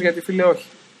ακροατές μας, γιατί φίλε όχι.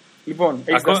 Λοιπόν,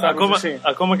 έχεις τα Star Wars εσύ?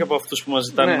 Ακόμα και από αυτούς που μας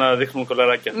ζητάνε να δείχνουμε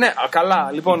κολαράκια. Ναι,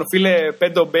 καλά. Λοιπόν, φίλε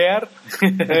Πέντο Μπέαρ,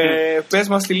 πες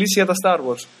μας τη λύση για τα Star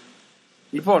Wars.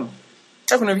 Λοιπόν,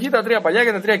 έχουν βγει τα 3 παλιά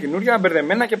και τα 3 καινούργια,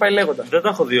 μπερδεμένα και πάει λέγοντας. Δεν τα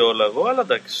έχω δει όλα εγώ, αλλά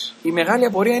εντάξει. Η μεγάλη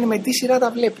απορία είναι με τι σειρά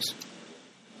τα βλέπεις.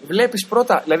 Βλέπεις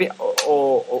πρώτα, δηλαδή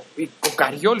ο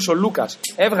Καριόλης, ο Λούκας,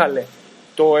 έβγαλε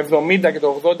το 70 και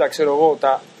το 80, ξέρω εγώ,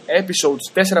 τα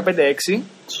episodes 4, 5, 6.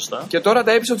 Σωστά. Και τώρα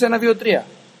τα episodes 1, 2, 3.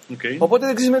 Okay. Οπότε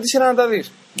δεν ξέρεις με τι σειρά να τα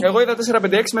δεις. Εγώ είδα 4,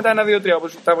 5, 6, μετά 1, 2, 3,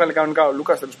 όπως τα έβγαλε κανονικά ο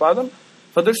Λούκας, τέλος πάντων.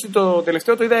 Φαντάζομαι ότι το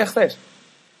τελευταίο το είδα εχθές.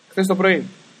 Χθες το πρωί.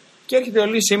 Και έρχεται ο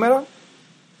Λύς σήμερα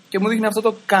και μου δείχνει αυτό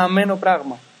το καμένο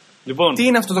πράγμα. Λοιπόν, Τι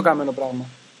είναι αυτό το καμένο πράγμα?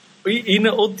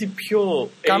 είναι ό,τι πιο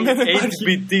Καμένο υπάρχει.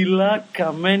 8-bitila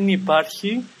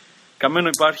καμένο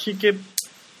υπάρχει και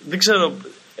δεν ξέρω.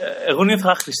 Εγώ νιώθω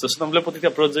άχρηστος. Όταν βλέπω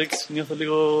τέτοια projects, νιώθω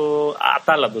λίγο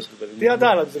ατάλλαντος. Τι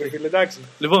ατάλλαντος, ρε φίλε, εντάξει.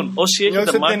 Λοιπόν, όσοι έχετε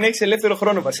Νιώθεις ότι Mac. δεν έχεις ελεύθερο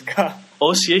χρόνο, βασικά.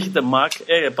 Όσοι έχετε Mac,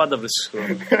 πάντα βρίσκεις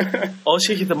χρόνο.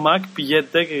 Όσοι έχετε Mac,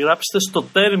 πηγαίνετε και γράψτε στο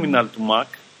terminal του Mac.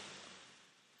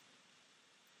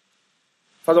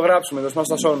 Θα το γράψουμε, δώσ' μας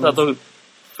τα σώμα.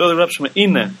 Θα το γράψουμε.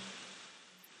 Είναι.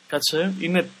 Κάτσε.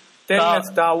 Είναι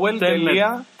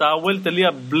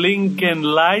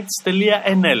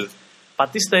towel.blinkandlights.nl.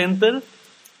 Πατήστε enter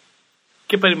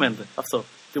και περιμένετε. Αυτό.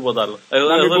 Τίποτα άλλο.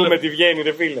 Να μην πούμε τι βγαίνει,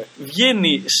 ρε φίλε.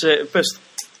 Βγαίνει σε. Πες.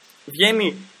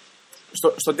 Βγαίνει.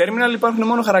 Στο terminal υπάρχουν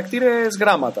μόνο χαρακτήρες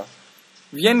γράμματα.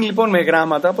 Βγαίνει λοιπόν με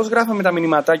γράμματα, πώς γράφαμε τα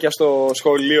μηνυματάκια στο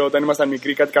σχολείο όταν ήμασταν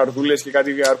μικροί, κάτι καρδούλες και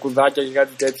κάτι αρκουδάκια και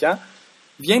κάτι τέτοια.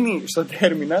 Βγαίνει στο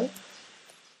terminal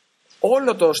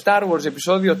όλο το Star Wars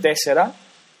επεισόδιο 4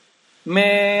 με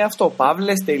αυτό,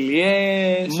 παύλες,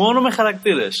 τελείες. Μόνο με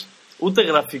χαρακτήρες. Ούτε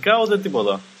γραφικά, ούτε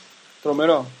τίποτα.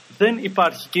 Τρομερό. Δεν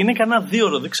υπάρχει. Και είναι κανένα 2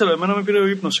 ώρο. Δεν ξέρω, εμένα με πήρε ο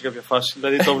ύπνος σε κάποια φάση.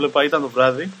 Δηλαδή το βλέπα, ήταν το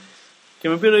βράδυ και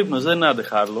με πήρε ο ύπνος. Δεν είναι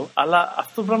αντεχάρλο. Αλλά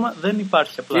αυτό το πράγμα δεν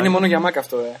υπάρχει απλά. Είναι μόνο για Mac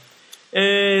αυτό,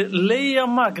 λέει για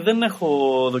Mac. Δεν έχω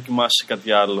δοκιμάσει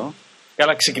κάτι άλλο.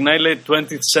 Καλά, ξεκινάει, λέει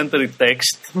 20th century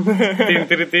text.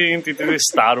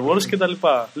 Star Wars και τα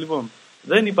λοιπά. Λοιπόν,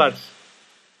 δεν υπάρχει.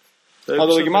 Θα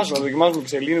το δοκιμάσουμε και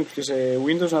σε Linux και σε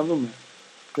Windows να δούμε.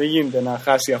 Δεν γίνεται να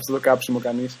χάσει αυτό το κάψιμο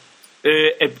κανείς.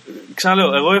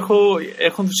 Ξαναλέω, εγώ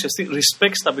έχω ενθουσιαστεί.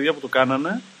 Respect στα παιδιά που το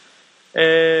κάνανε.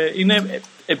 Είναι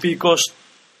επίοικος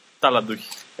ταλαντούχοι.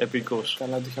 Επίοικος.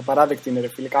 Ταλαντούχοι, απαράδεκτη είναι, ρε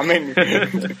φίλε, καμένη.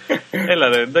 Έλα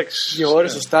ρε, εντάξει. 2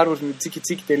 ώρες στο Star Wars με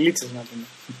τσίκι τελίτσες να πούμε.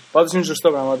 Πάντως είναι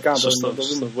σωστό πραγματικά. Σωστό,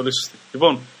 πολύ σωστό.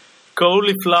 Λοιπόν,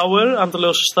 Cauliflower, αν το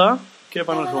λέω σωστά, και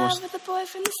επαναρχόμαστε.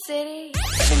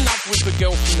 In love with the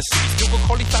girl from the city. Still what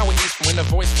cauliflower is from when her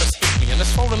voice first hit me. And a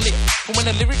swollen lip from when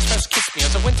the lyrics first kissed me.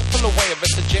 As I went to pull away, a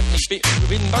vesta gently bit me.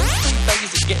 Within those 3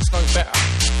 days it gets no better.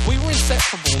 We were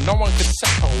inseparable, no one could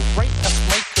separate. Rate us,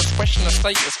 make us, question our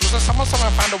status. Cause someone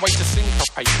found a way to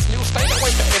syncopate us. And it'll stay that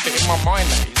way forever in my mind,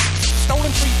 that is.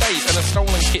 Stolen 3 days and a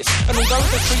stolen kiss. And although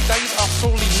the 3 days I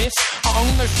sorely miss, I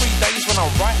own those 3 days when I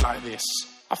write like this.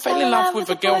 I fell in love with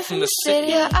a girl from the city.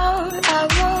 You're all I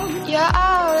want, you're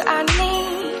all I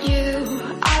need. You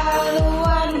are the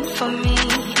one for me.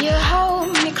 You hold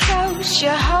me close,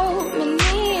 you hold me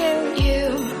near. You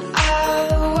are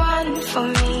the one for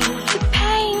me. The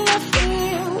pain I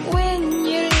feel when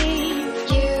you leave.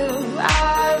 You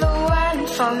are the one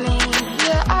for me.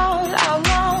 You're all I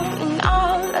want and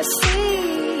all I see.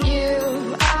 You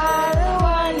are the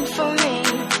one for me.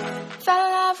 Fell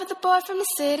in love with the boy from the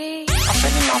city. I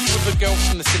fell in love with a girl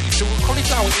from the city. Still what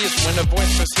cauliflower is when her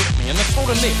voice first hit me. And a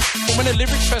swollen lip from when the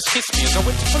lyrics first kissed me. As I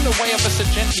went to pull away, a vesta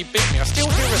gently bit me. I still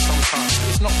hear her sometimes, but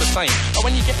it's not the same. But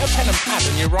when you get a pen and pad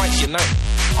and you write your name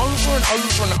over and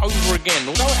over and over again.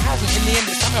 Although it hasn't, in the end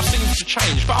it somehow seems to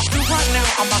change. But I feel right now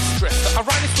I must stress that I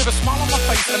write this with a smile on my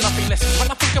face and nothing less. When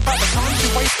I think about the time you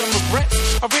waste and regrets,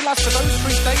 I realise for those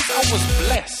 3 days I was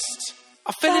blessed. I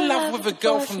I fell in love with a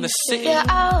girl from the city. You're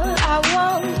all I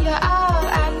want, you're all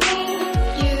I need.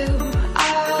 You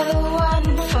are the one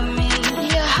for me.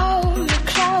 You hold me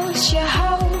close, you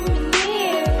hold me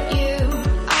near. You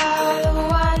are the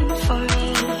one for me.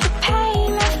 The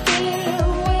pain I feel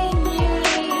when you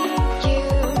leave. You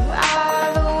are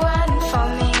the one for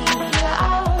me. You're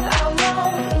all I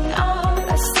want and all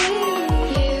I see.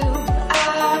 You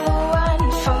are the one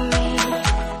for me.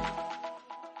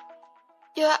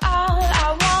 You're all I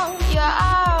want, you're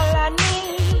all I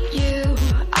need. You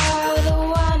are the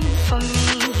one for me.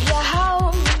 You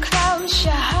hold me close,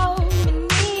 you hold me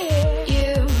near.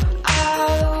 You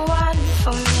are the one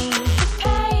for me. The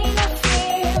pain I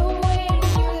feel when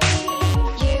you leave.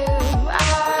 You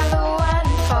are the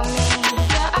one for me.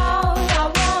 You're all I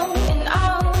want and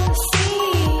all I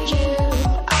see. You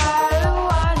are the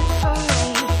one for me.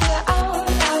 You're all I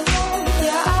want,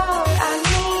 you're all I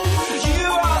need. You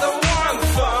are the one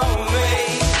for me.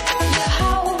 You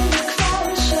hold me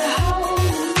close, you hold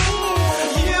me near.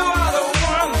 You are the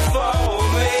one for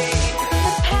me.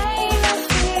 The pain I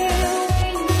feel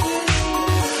when you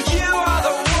leave. You are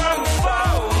the one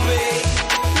for me.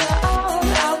 You're all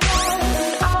I want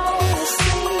and all I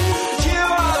see. You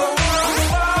are the one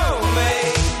for me.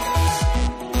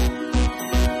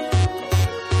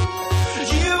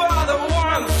 You are the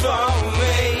one for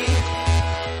me.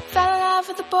 Fell in love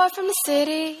with a boy from the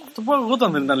city. Το που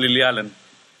ακούγονταν δεν ήταν Lily Allen.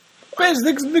 Πες,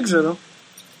 δεν ξέρω.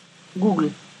 Google.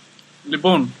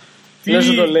 Λοιπόν. Λες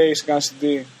ότι το λέει σε κανένα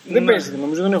CD. Δεν Ναι. παίζει,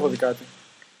 νομίζω δεν έχω δει κάτι.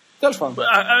 Τέλος πάντων.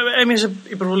 Έμοιαζε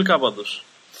υπερβολικά πάντως.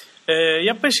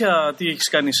 Για πες για τι έχεις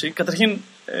κάνει εσύ. Καταρχήν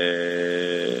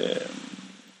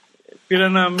πήρα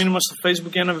ένα μήνυμα στο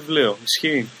Facebook για ένα βιβλίο.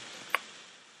 Ισχύει?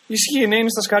 Ισχύει, ναι, είναι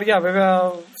στα σκαριά.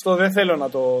 Βέβαια, αυτό δεν θέλω να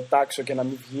το τάξω και να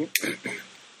μην βγει.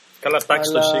 Καλά,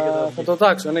 τάξει το εσύ και Θα το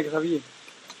τάξω, ναι, και θα βγει.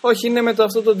 Όχι, είναι με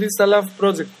αυτό το Digital Love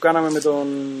Project που κάναμε με τον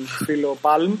φίλο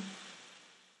Palm.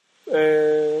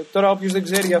 Τώρα όποιος δεν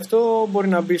ξέρει αυτό μπορεί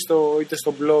να μπει είτε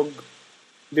στο blog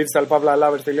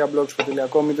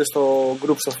digitalpavlalovers.blogspot.com είτε στο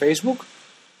group στο Facebook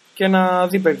και να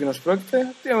δει περί τίνος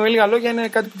πρόκειται. Με λίγα λόγια, είναι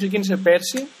κάτι που ξεκίνησε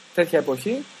πέρσι, τέτοια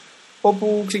εποχή,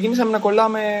 όπου ξεκινήσαμε να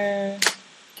κολλάμε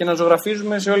και να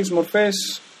ζωγραφίζουμε σε όλες τις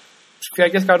μορφές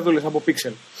ψηφιακές καρδούλες από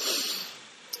pixel.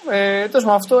 Τέλος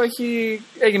με αυτό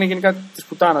έγινε γενικά της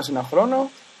πουτάνας ένα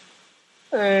χρόνο.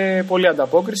 Πολλή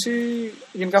ανταπόκριση.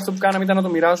 Γενικά αυτό που κάναμε ήταν να το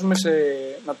μοιράζουμε,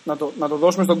 να το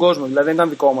δώσουμε στον κόσμο. Δηλαδή δεν ήταν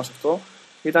δικό μας αυτό.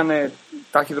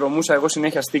 Ταχυδρομούσα εγώ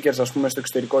συνέχεια stickers, ας πούμε, στο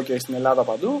εξωτερικό και στην Ελλάδα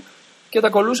παντού. Και τα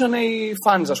κολλούσαν οι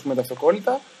fans, ας πούμε, τα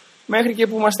αυτοκόλλητα. Μέχρι και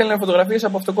που μας στέλνουν φωτογραφίες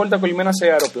από αυτοκόλλητα κολλημένα σε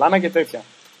αεροπλάνα και τέτοια.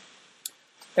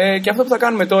 Και αυτό που θα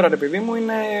κάνουμε τώρα, ρε παιδί μου,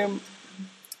 είναι.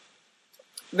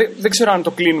 Δεν ξέρω αν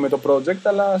το κλείνουμε το project,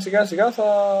 αλλά σιγά σιγά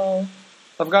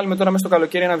θα βγάλουμε τώρα μέσα στο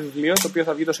καλοκαίρι ένα βιβλίο, το οποίο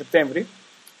θα βγει το Σεπτέμβρη,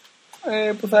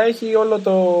 που θα έχει όλο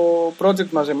το project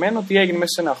μαζεμένο, τι έγινε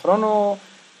μέσα σε ένα χρόνο,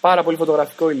 πάρα πολύ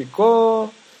φωτογραφικό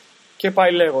υλικό και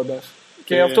πάει λέγοντας.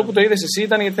 Και αυτό που το είδες εσύ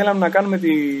ήταν γιατί θέλαμε να κάνουμε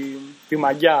τη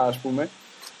μαγιά, ας πούμε.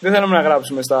 Δεν θέλαμε να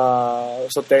γράψουμε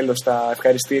στο τέλος τα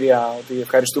ευχαριστήρια ότι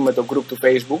ευχαριστούμε το group του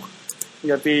Facebook,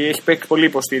 γιατί έχει παίξει πολλή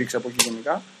υποστήριξη από εκεί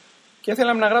γενικά. Και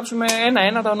θέλαμε να γράψουμε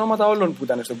ένα-ένα τα ονόματα όλων που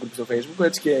ήταν στο group στο Facebook,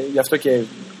 έτσι και γι' αυτό και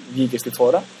βγήκε στη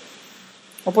φόρα.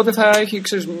 Οπότε θα έχει,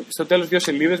 ξέρεις, στο τέλος 2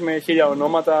 σελίδες με 1000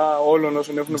 ονόματα όλων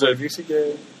όσων έχουν βοηθήσει. Και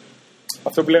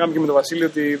αυτό που λέγαμε και με τον Βασίλη,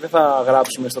 ότι δεν θα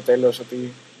γράψουμε στο τέλος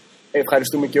ότι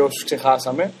ευχαριστούμε και όσους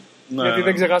ξεχάσαμε. Ναι, γιατί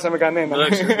δεν ξεχάσαμε κανένα. Δεν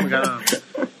ξεχάσαμε κανένα.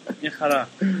 Μια χαρά.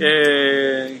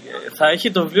 Θα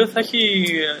έχει το βιβλίο,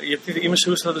 γιατί είμαι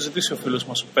σίγουρος ότι θα το ζητήσει ο φίλος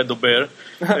μας, ο Πέντο Μπέρ.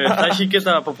 Θα έχει και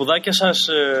τα παπουδάκια σας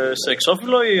σε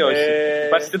εξώφυλλο ή όχι?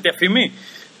 Υπάρχει τέτοια φήμη?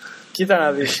 Κοίτα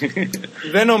να δεις.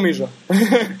 Δεν νομίζω.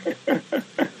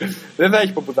 Δεν θα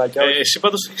έχει παπουδάκια. Εσύ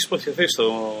πάντως έχεις υποσχεθεί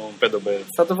στο Πέντο Μπέρ.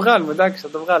 Θα το βγάλουμε, εντάξει, θα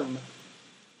το βγάλουμε.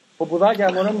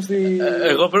 Ποπουδάκια, μωρό μου στη.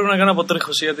 Εγώ πρέπει να κάνω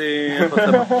αποτρίχωση γιατί έχω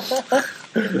θέμα.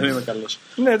 Δεν είμαι καλός.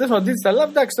 Ναι, τέλος πάντων, Digital Lab,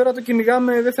 εντάξει, τώρα το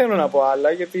κυνηγάμε, δεν θέλω να πω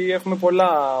άλλα, γιατί έχουμε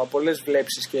πολλές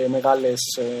βλέψεις και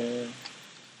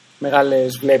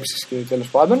μεγάλες βλέψεις και τέλος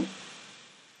πάντων.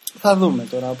 Θα δούμε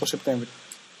τώρα από Σεπτέμβρη.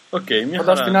 Μια Όταν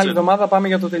χαρά. στην άλλη εβδομάδα πάμε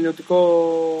για το τελειωτικό.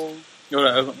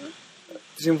 Ωραία,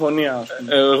 Τη συμφωνία, ας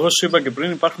πούμε. εγώ σου είπα και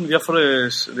πριν, υπάρχουν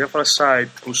διάφορα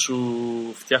site που σου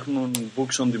φτιάχνουν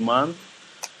books on demand.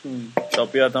 Τα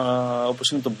οποία όπως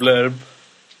είναι το Blurb,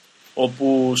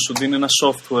 όπου σου δίνει ένα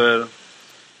software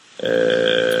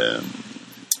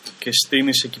και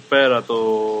στείνεις εκεί πέρα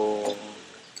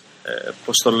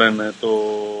πώς το λένε,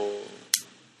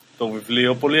 το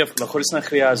βιβλίο πολύ εύκολα, χωρίς να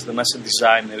χρειάζεται να είσαι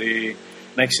designer ή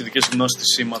να έχεις ειδικές γνώσεις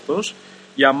σήματος.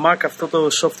 Για Mac αυτό το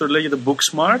software λέγεται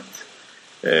Booksmart.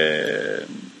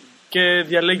 και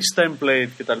διαλέγεις template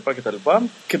κτλ.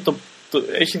 Και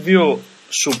έχει δύο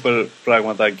super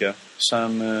πραγματάκια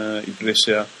σαν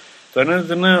υπηρεσία. Το ένα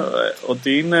είναι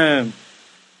ότι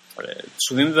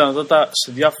σου δίνει δυνατότητα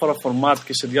σε διάφορα format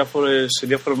και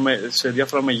σε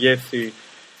διάφορα μεγέθη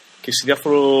και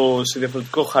σε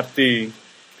διαφορετικό χαρτί,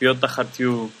 ποιότητα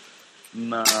χαρτιού,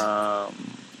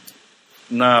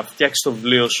 να φτιάξεις το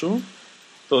βιβλίο σου.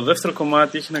 Το δεύτερο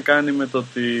κομμάτι έχει να κάνει με το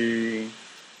ότι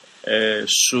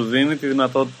σου δίνει τη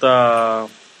δυνατότητα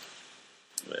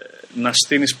να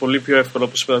στείνεις πολύ πιο εύκολα,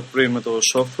 όπως είπα πριν, με το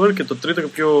software. Και το τρίτο και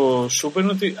πιο super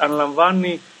είναι ότι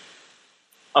αναλαμβάνει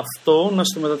αυτό να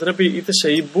στο μετατρέπει είτε σε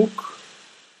e-book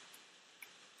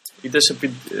είτε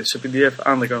σε PDF,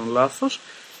 αν δεν κάνω λάθος,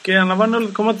 και αναλαμβάνει όλο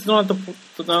το κομμάτι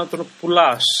να το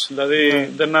πουλάς.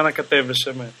 Δηλαδή δεν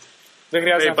ανακατεύεσαι με δεν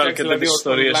χρειάζεται PayPal να φτιάξεις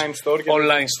δηλαδή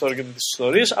online store και τις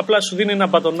ιστορίες. Απλά σου δίνει ένα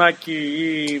μπατονάκι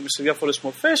ή σε διάφορες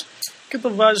μορφές και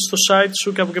το βάζεις στο site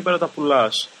σου και από εκεί πέρα τα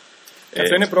πουλάς.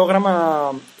 Αυτό είναι πρόγραμμα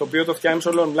το οποίο το φτιάχνεις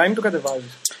όλο online ή το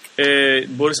κατεβάζεις?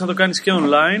 Μπορείς να το κάνεις και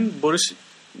online, μπορείς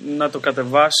να το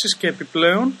κατεβάσεις και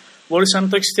επιπλέον μπορείς, αν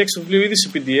το έχεις φτιάξει το βιβλίο ήδη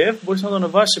σε PDF, μπορείς να το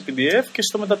ανεβάσεις σε PDF και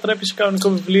στο μετατρέπεις σε κανονικό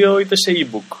βιβλίο είτε σε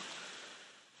e-book.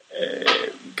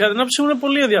 Κατά την άποψή μου είναι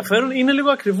πολύ ενδιαφέρον. Είναι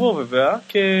λίγο ακριβό βέβαια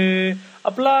και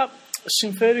απλά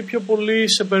συμφέρει πιο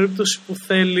πολύ σε περίπτωση που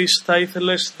θα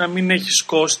ήθελες να μην έχεις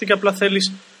κόστη και απλά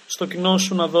θέλεις στο κοινό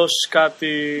σου να δώσεις κάτι,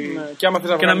 ναι, και, άμα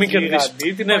θες και να μην κερδίσεις.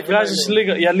 Βγάζεις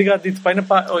λίγα αντίτυπα.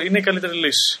 Είναι η καλύτερη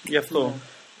λύση γι' αυτό. Ναι.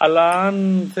 Αλλά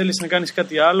αν θέλεις να κάνεις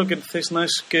κάτι άλλο και θες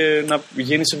να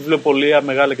γίνεις σε βιβλιοπωλεία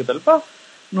μεγάλα κτλ.,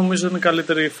 νομίζω είναι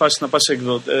καλύτερη φάση να πας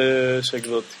σε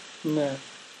εκδότη. Ναι.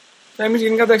 Εμείς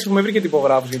γενικά εντάξει, έχουμε βρει και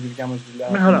τυπογράφους για τη δικιά μας δουλειά.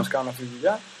 Να μας κάνουν αυτή τη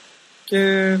δουλειά.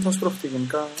 Και θα σπρωχτεί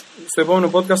γενικά. Στο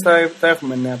επόμενο podcast θα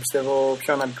έχουμε νέα, πιστεύω,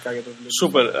 πιο αναλυτικά για το βιβλίο.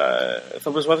 Σούπερ.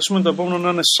 Θα προσπαθήσουμε το επόμενο να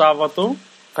είναι Σάββατο.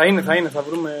 Θα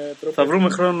βρούμε τρόπο. Θα βρούμε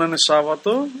χρόνο να είναι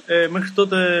Σάββατο. Μέχρι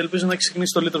τότε ελπίζω να έχει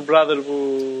ξεκινήσει το Little Brother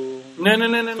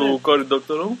του Cory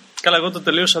Doctorow. Καλά, εγώ το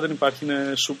τελείωσα, δεν υπάρχει,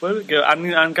 είναι σούπερ. Και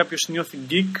αν κάποιος νιώθει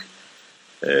geek,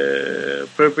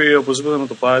 πρέπει οπωσδήποτε να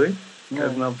το πάρει. Κατά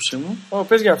την άποψή μου.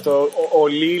 Πες για αυτό. Ο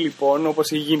Λί, λοιπόν,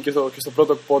 όπως έχει γίνει και στο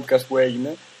πρώτο podcast που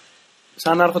έγινε,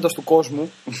 σαν άρχοντας του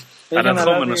κόσμου.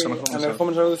 Ανερχόμενος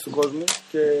άρχοντας του κόσμου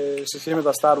και σε σχέση με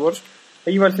τα Star Wars,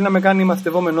 έχει βαλθεί να με κάνει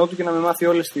μαθητευόμενό του και να με μάθει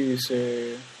όλες τις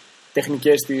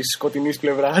τεχνικές της σκοτεινής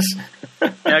πλευράς.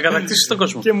 Για να κατακτήσεις τον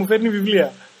κόσμο. Και μου φέρνει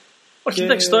βιβλία. Όχι,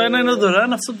 εντάξει, το ένα είναι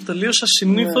δωρεάν, αυτό το τελείωσα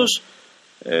συνήθως.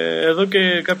 Εδώ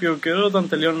και κάποιο καιρό, όταν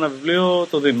τελειώνω ένα βιβλίο,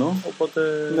 το δίνω. Οπότε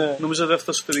νομίζω ότι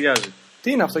αυτό σου ταιριάζει.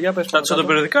 Τι είναι αυτό, για πες. Τα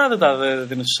τσοτοπεριοδικά δεν τα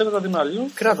δίνω σε σένα, τα δίνω άλλο.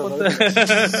 Κράτα τα.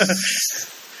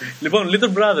 Λοιπόν,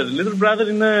 Little Brother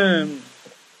είναι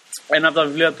ένα από τα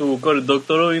βιβλία του Cory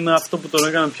Doctorow. Είναι αυτό που τον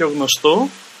έκανε πιο γνωστό.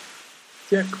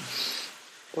 Τι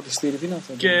είναι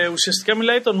αυτό. Και ουσιαστικά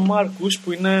μιλάει τον Μάρκους,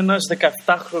 που είναι ένας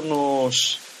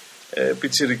 17χρονος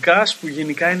πιτσιρικάς που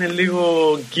γενικά είναι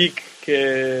λίγο geek και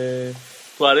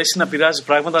του αρέσει να πειράζει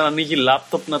πράγματα, να ανοίγει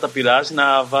λάπτοπ, να τα πειράζει,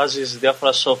 να βάζει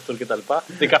διάφορα software κτλ.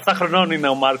 17 χρονών είναι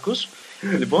ο Μάρκους.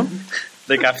 Λοιπόν,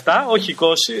 17, όχι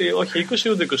 20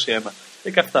 ούτε 21.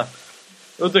 17.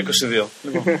 Ούτε 22.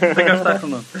 Λοιπόν, 17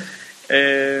 χρονών.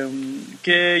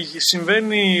 Και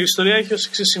η ιστορία έχει ως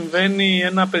εξής: συμβαίνει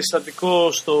ένα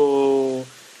περιστατικό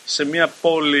σε μια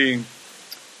πόλη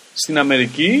στην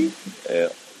Αμερική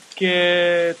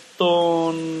και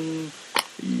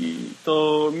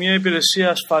μια υπηρεσία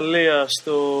ασφαλείας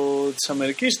της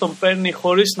Αμερικής τον παίρνει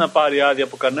χωρίς να πάρει άδεια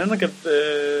από κανένα και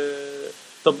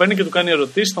τον παίρνει και του κάνει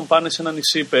ερωτήσεις, τον πάνε σε ένα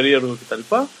νησί περίεργο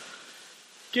κτλ.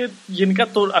 Και γενικά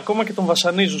ακόμα και τον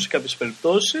βασανίζουν σε κάποιες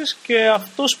περιπτώσεις και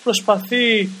αυτός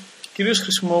προσπαθεί, κυρίως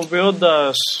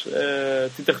χρησιμοποιώντας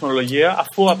τη τεχνολογία,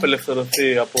 αφού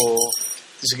απελευθερωθεί από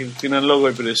την εν λόγω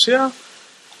υπηρεσία,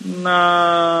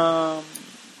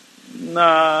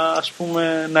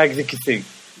 να εκδικηθεί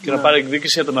και να πάρει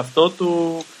εκδίκηση για τον αυτό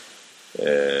του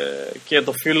και για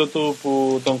το φίλο του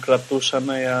που τον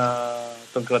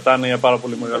κρατάνε για πάρα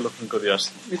πολύ μεγάλο χρονικό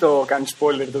διάστημα. Μην το κάνει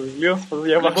spoiler το βιβλίο, θα το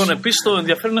διαβάσω. Λοιπόν, επίσης το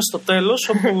ενδιαφέρον είναι στο τέλος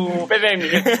όπου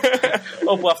πεθαίνει.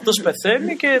 Όπου αυτός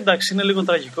πεθαίνει και εντάξει, είναι λίγο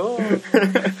τραγικό.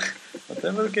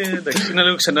 Και εντάξει, είναι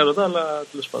λίγο ξενέρωτα, αλλά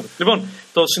τέλος πάντων. Λοιπόν,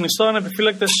 το συνιστώ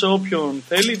ανεπιφύλακτα σε όποιον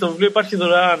θέλει. Το βιβλίο υπάρχει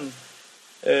δωρεάν.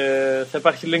 Θα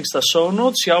υπάρχει link στα show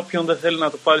notes για όποιον δεν θέλει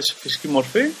να το πάρει σε φυσική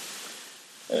μορφή.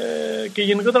 Και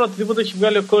γενικότερα οτιδήποτε έχει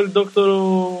βγάλει ο Cory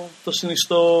Doctorow το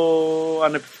συνιστώ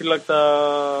ανεπιφύλακτα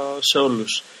σε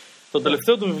όλους. Το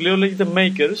τελευταίο του βιβλίο λέγεται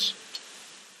Makers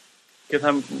και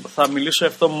θα μιλήσω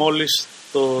αυτό μόλις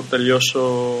το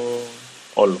τελειώσω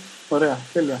όλο. Ωραία,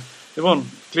 τέλεια. Λοιπόν,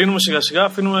 κλείνουμε σιγά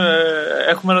σιγά,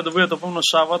 έχουμε ραντεβού για το επόμενο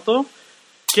Σάββατο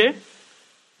Και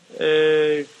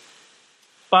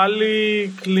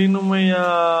πάλι κλείνουμε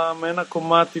με ένα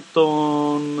κομμάτι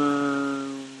των...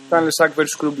 Danless Sack vs.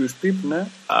 Scroobius Pip, ναι.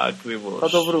 Ακριβώς. Θα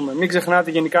το βρούμε. Μην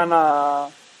ξεχνάτε γενικά να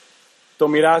το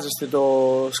μοιράζεστε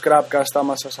το ScrapCast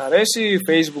άμα σας αρέσει.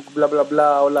 Facebook, μπλα μπλα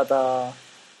μπλα, όλα τα...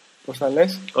 Πώς τα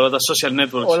λες? Όλα τα social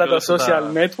networks. Όλα τα social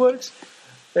networks.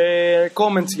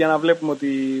 Comments για να βλέπουμε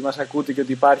ότι μας ακούτε και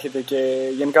ότι υπάρχετε και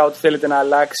γενικά ό,τι θέλετε να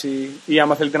αλλάξει ή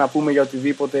άμα θέλετε να πούμε για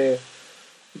οτιδήποτε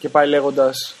και πάλι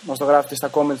λέγοντας μας το γράφετε στα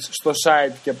comments στο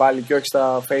site και πάλι και όχι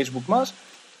στα Facebook μας.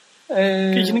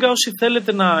 Και γενικά όσοι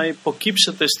θέλετε να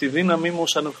υποκύψετε στη δύναμή μου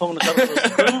σαν ερχόμενο κάποιο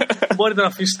μπορείτε να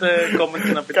αφήσετε comment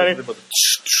και να πείτε οτιδήποτε.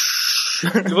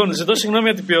 Λοιπόν, ζητώ συγγνώμη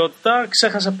για την ποιότητα.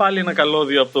 Ξέχασα πάλι ένα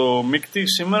καλώδιο από το μίκτη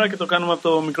σήμερα και το κάνουμε από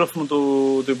το μικρόφωνο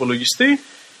του υπολογιστή.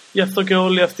 Γι' αυτό και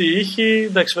όλοι αυτοί οι ήχοι.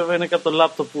 Εντάξει, βέβαια είναι και από το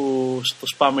λάπτοπ που το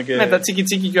σπάμε και. Ναι, τα τσίκι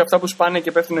τσίκι και αυτά που σπάνε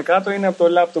και πέφτουν κάτω είναι από το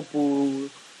λάπτοπ που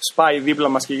σπάει δίπλα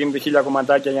μας και γίνεται 1000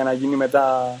 κομματάκια για να γίνει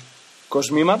μετά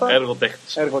κοσμήματα.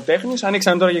 Έργο-τέχνης.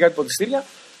 Ανοίξανε τώρα και κάτι ποτιστήρια.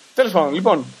 Τέλος πάντων,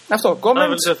 λοιπόν, αυτό.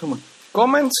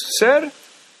 Comments, share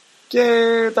και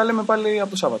τα λέμε πάλι από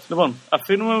το Σάββατο. Λοιπόν,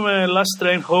 αφήνουμε με Last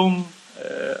Train Home.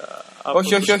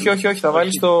 Όχι. Θα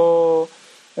βάλεις το.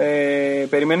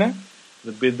 Περίμενε.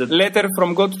 Letter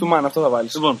from God to Man. Αυτό θα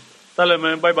βάλεις. Λοιπόν, τα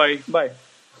λέμε. Bye.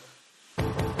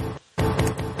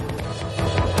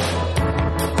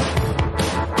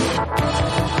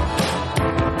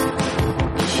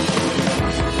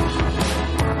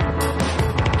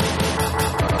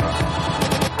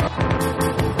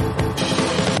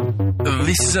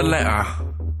 This is a letter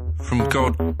from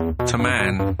God to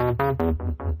man.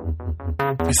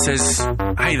 It says,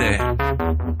 "Hey there,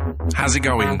 how's it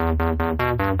going?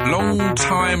 Long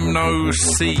time no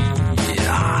see.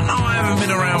 No, I haven't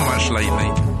been around much lately,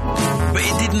 but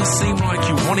it didn't seem like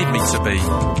you wanted me to be.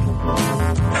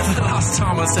 The last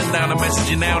time I sent down a message,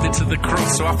 you nailed it to the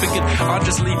cross, so I figured I'd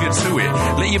just leave you to it,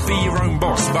 let you be your own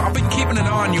boss. But I've been keeping an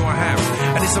eye on you, I have,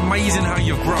 and it's amazing how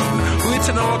you've grown, with your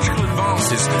technological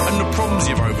advances and the problems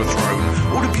you've overthrown.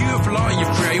 All the beautiful art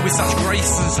you've created with such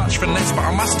grace and such finesse, but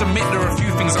I must admit there are a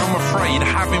few things I'm afraid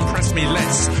have impressed me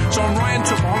less. So I'm writing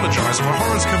to apologise for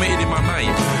horrors committed in my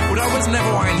name. Although it was never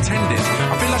what I intended,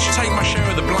 I feel I should take my share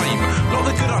of the blame. A lot of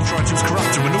the good I tried to was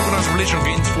corrupted when organised religion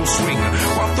got into full swing.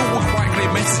 What I thought were quite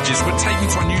clear messages were taken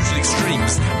to unusual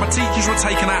extremes. My teachings were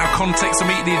taken out of context to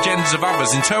meet the agendas of others.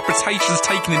 Interpretations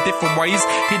taken in different ways,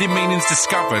 hidden meanings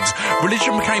discovered.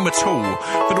 Religion became a tool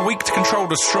for the weak to control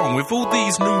the strong. With all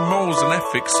these new morals and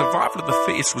ethics, survival of the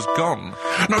fittest was gone.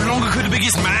 No longer could the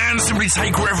biggest man simply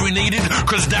take whatever he needed,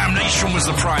 because damnation was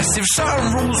the price. If certain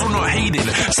rules were not heeded,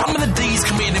 some of the deeds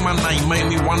committed in my name made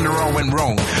me wonder I went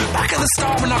wrong. Back at the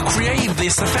start when I created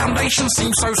this, the foundation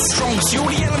seemed so strong. See,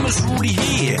 all the elements were already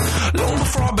here. Long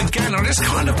before I began, I just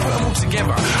kind of put them all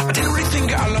together. I didn't really think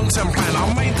out a long-term plan. I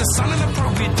made the sun an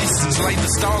appropriate distance, laid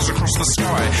the stars across the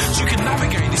sky, so you could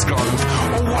navigate this globe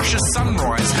or watch the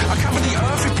sunrise. I covered the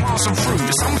earth with plants and fruit,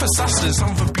 some for sustenance,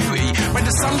 some for beauty. Made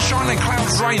the sunshine and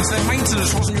clouds rain, so their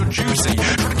maintenance wasn't your duty.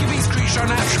 Tried to give each creature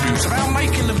own attributes without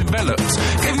making them enveloped.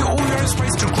 Gave you all your own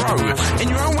space to grow, in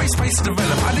your own way space to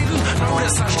develop. I didn't know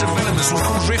that such developments would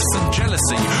cause rifts and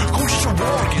jealousy, cause you to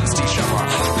war against each other.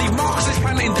 Leave marks this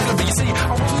planet indelibly. You see,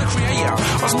 I wasn't the creator,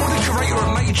 I was more the curator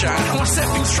of nature. And I set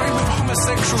things straight with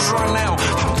homosexuals right now.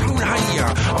 I don't hate ya.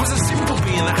 I was a simple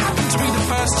being that happened to be the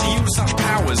first to use such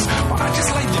powers, but I just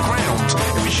laid the ground.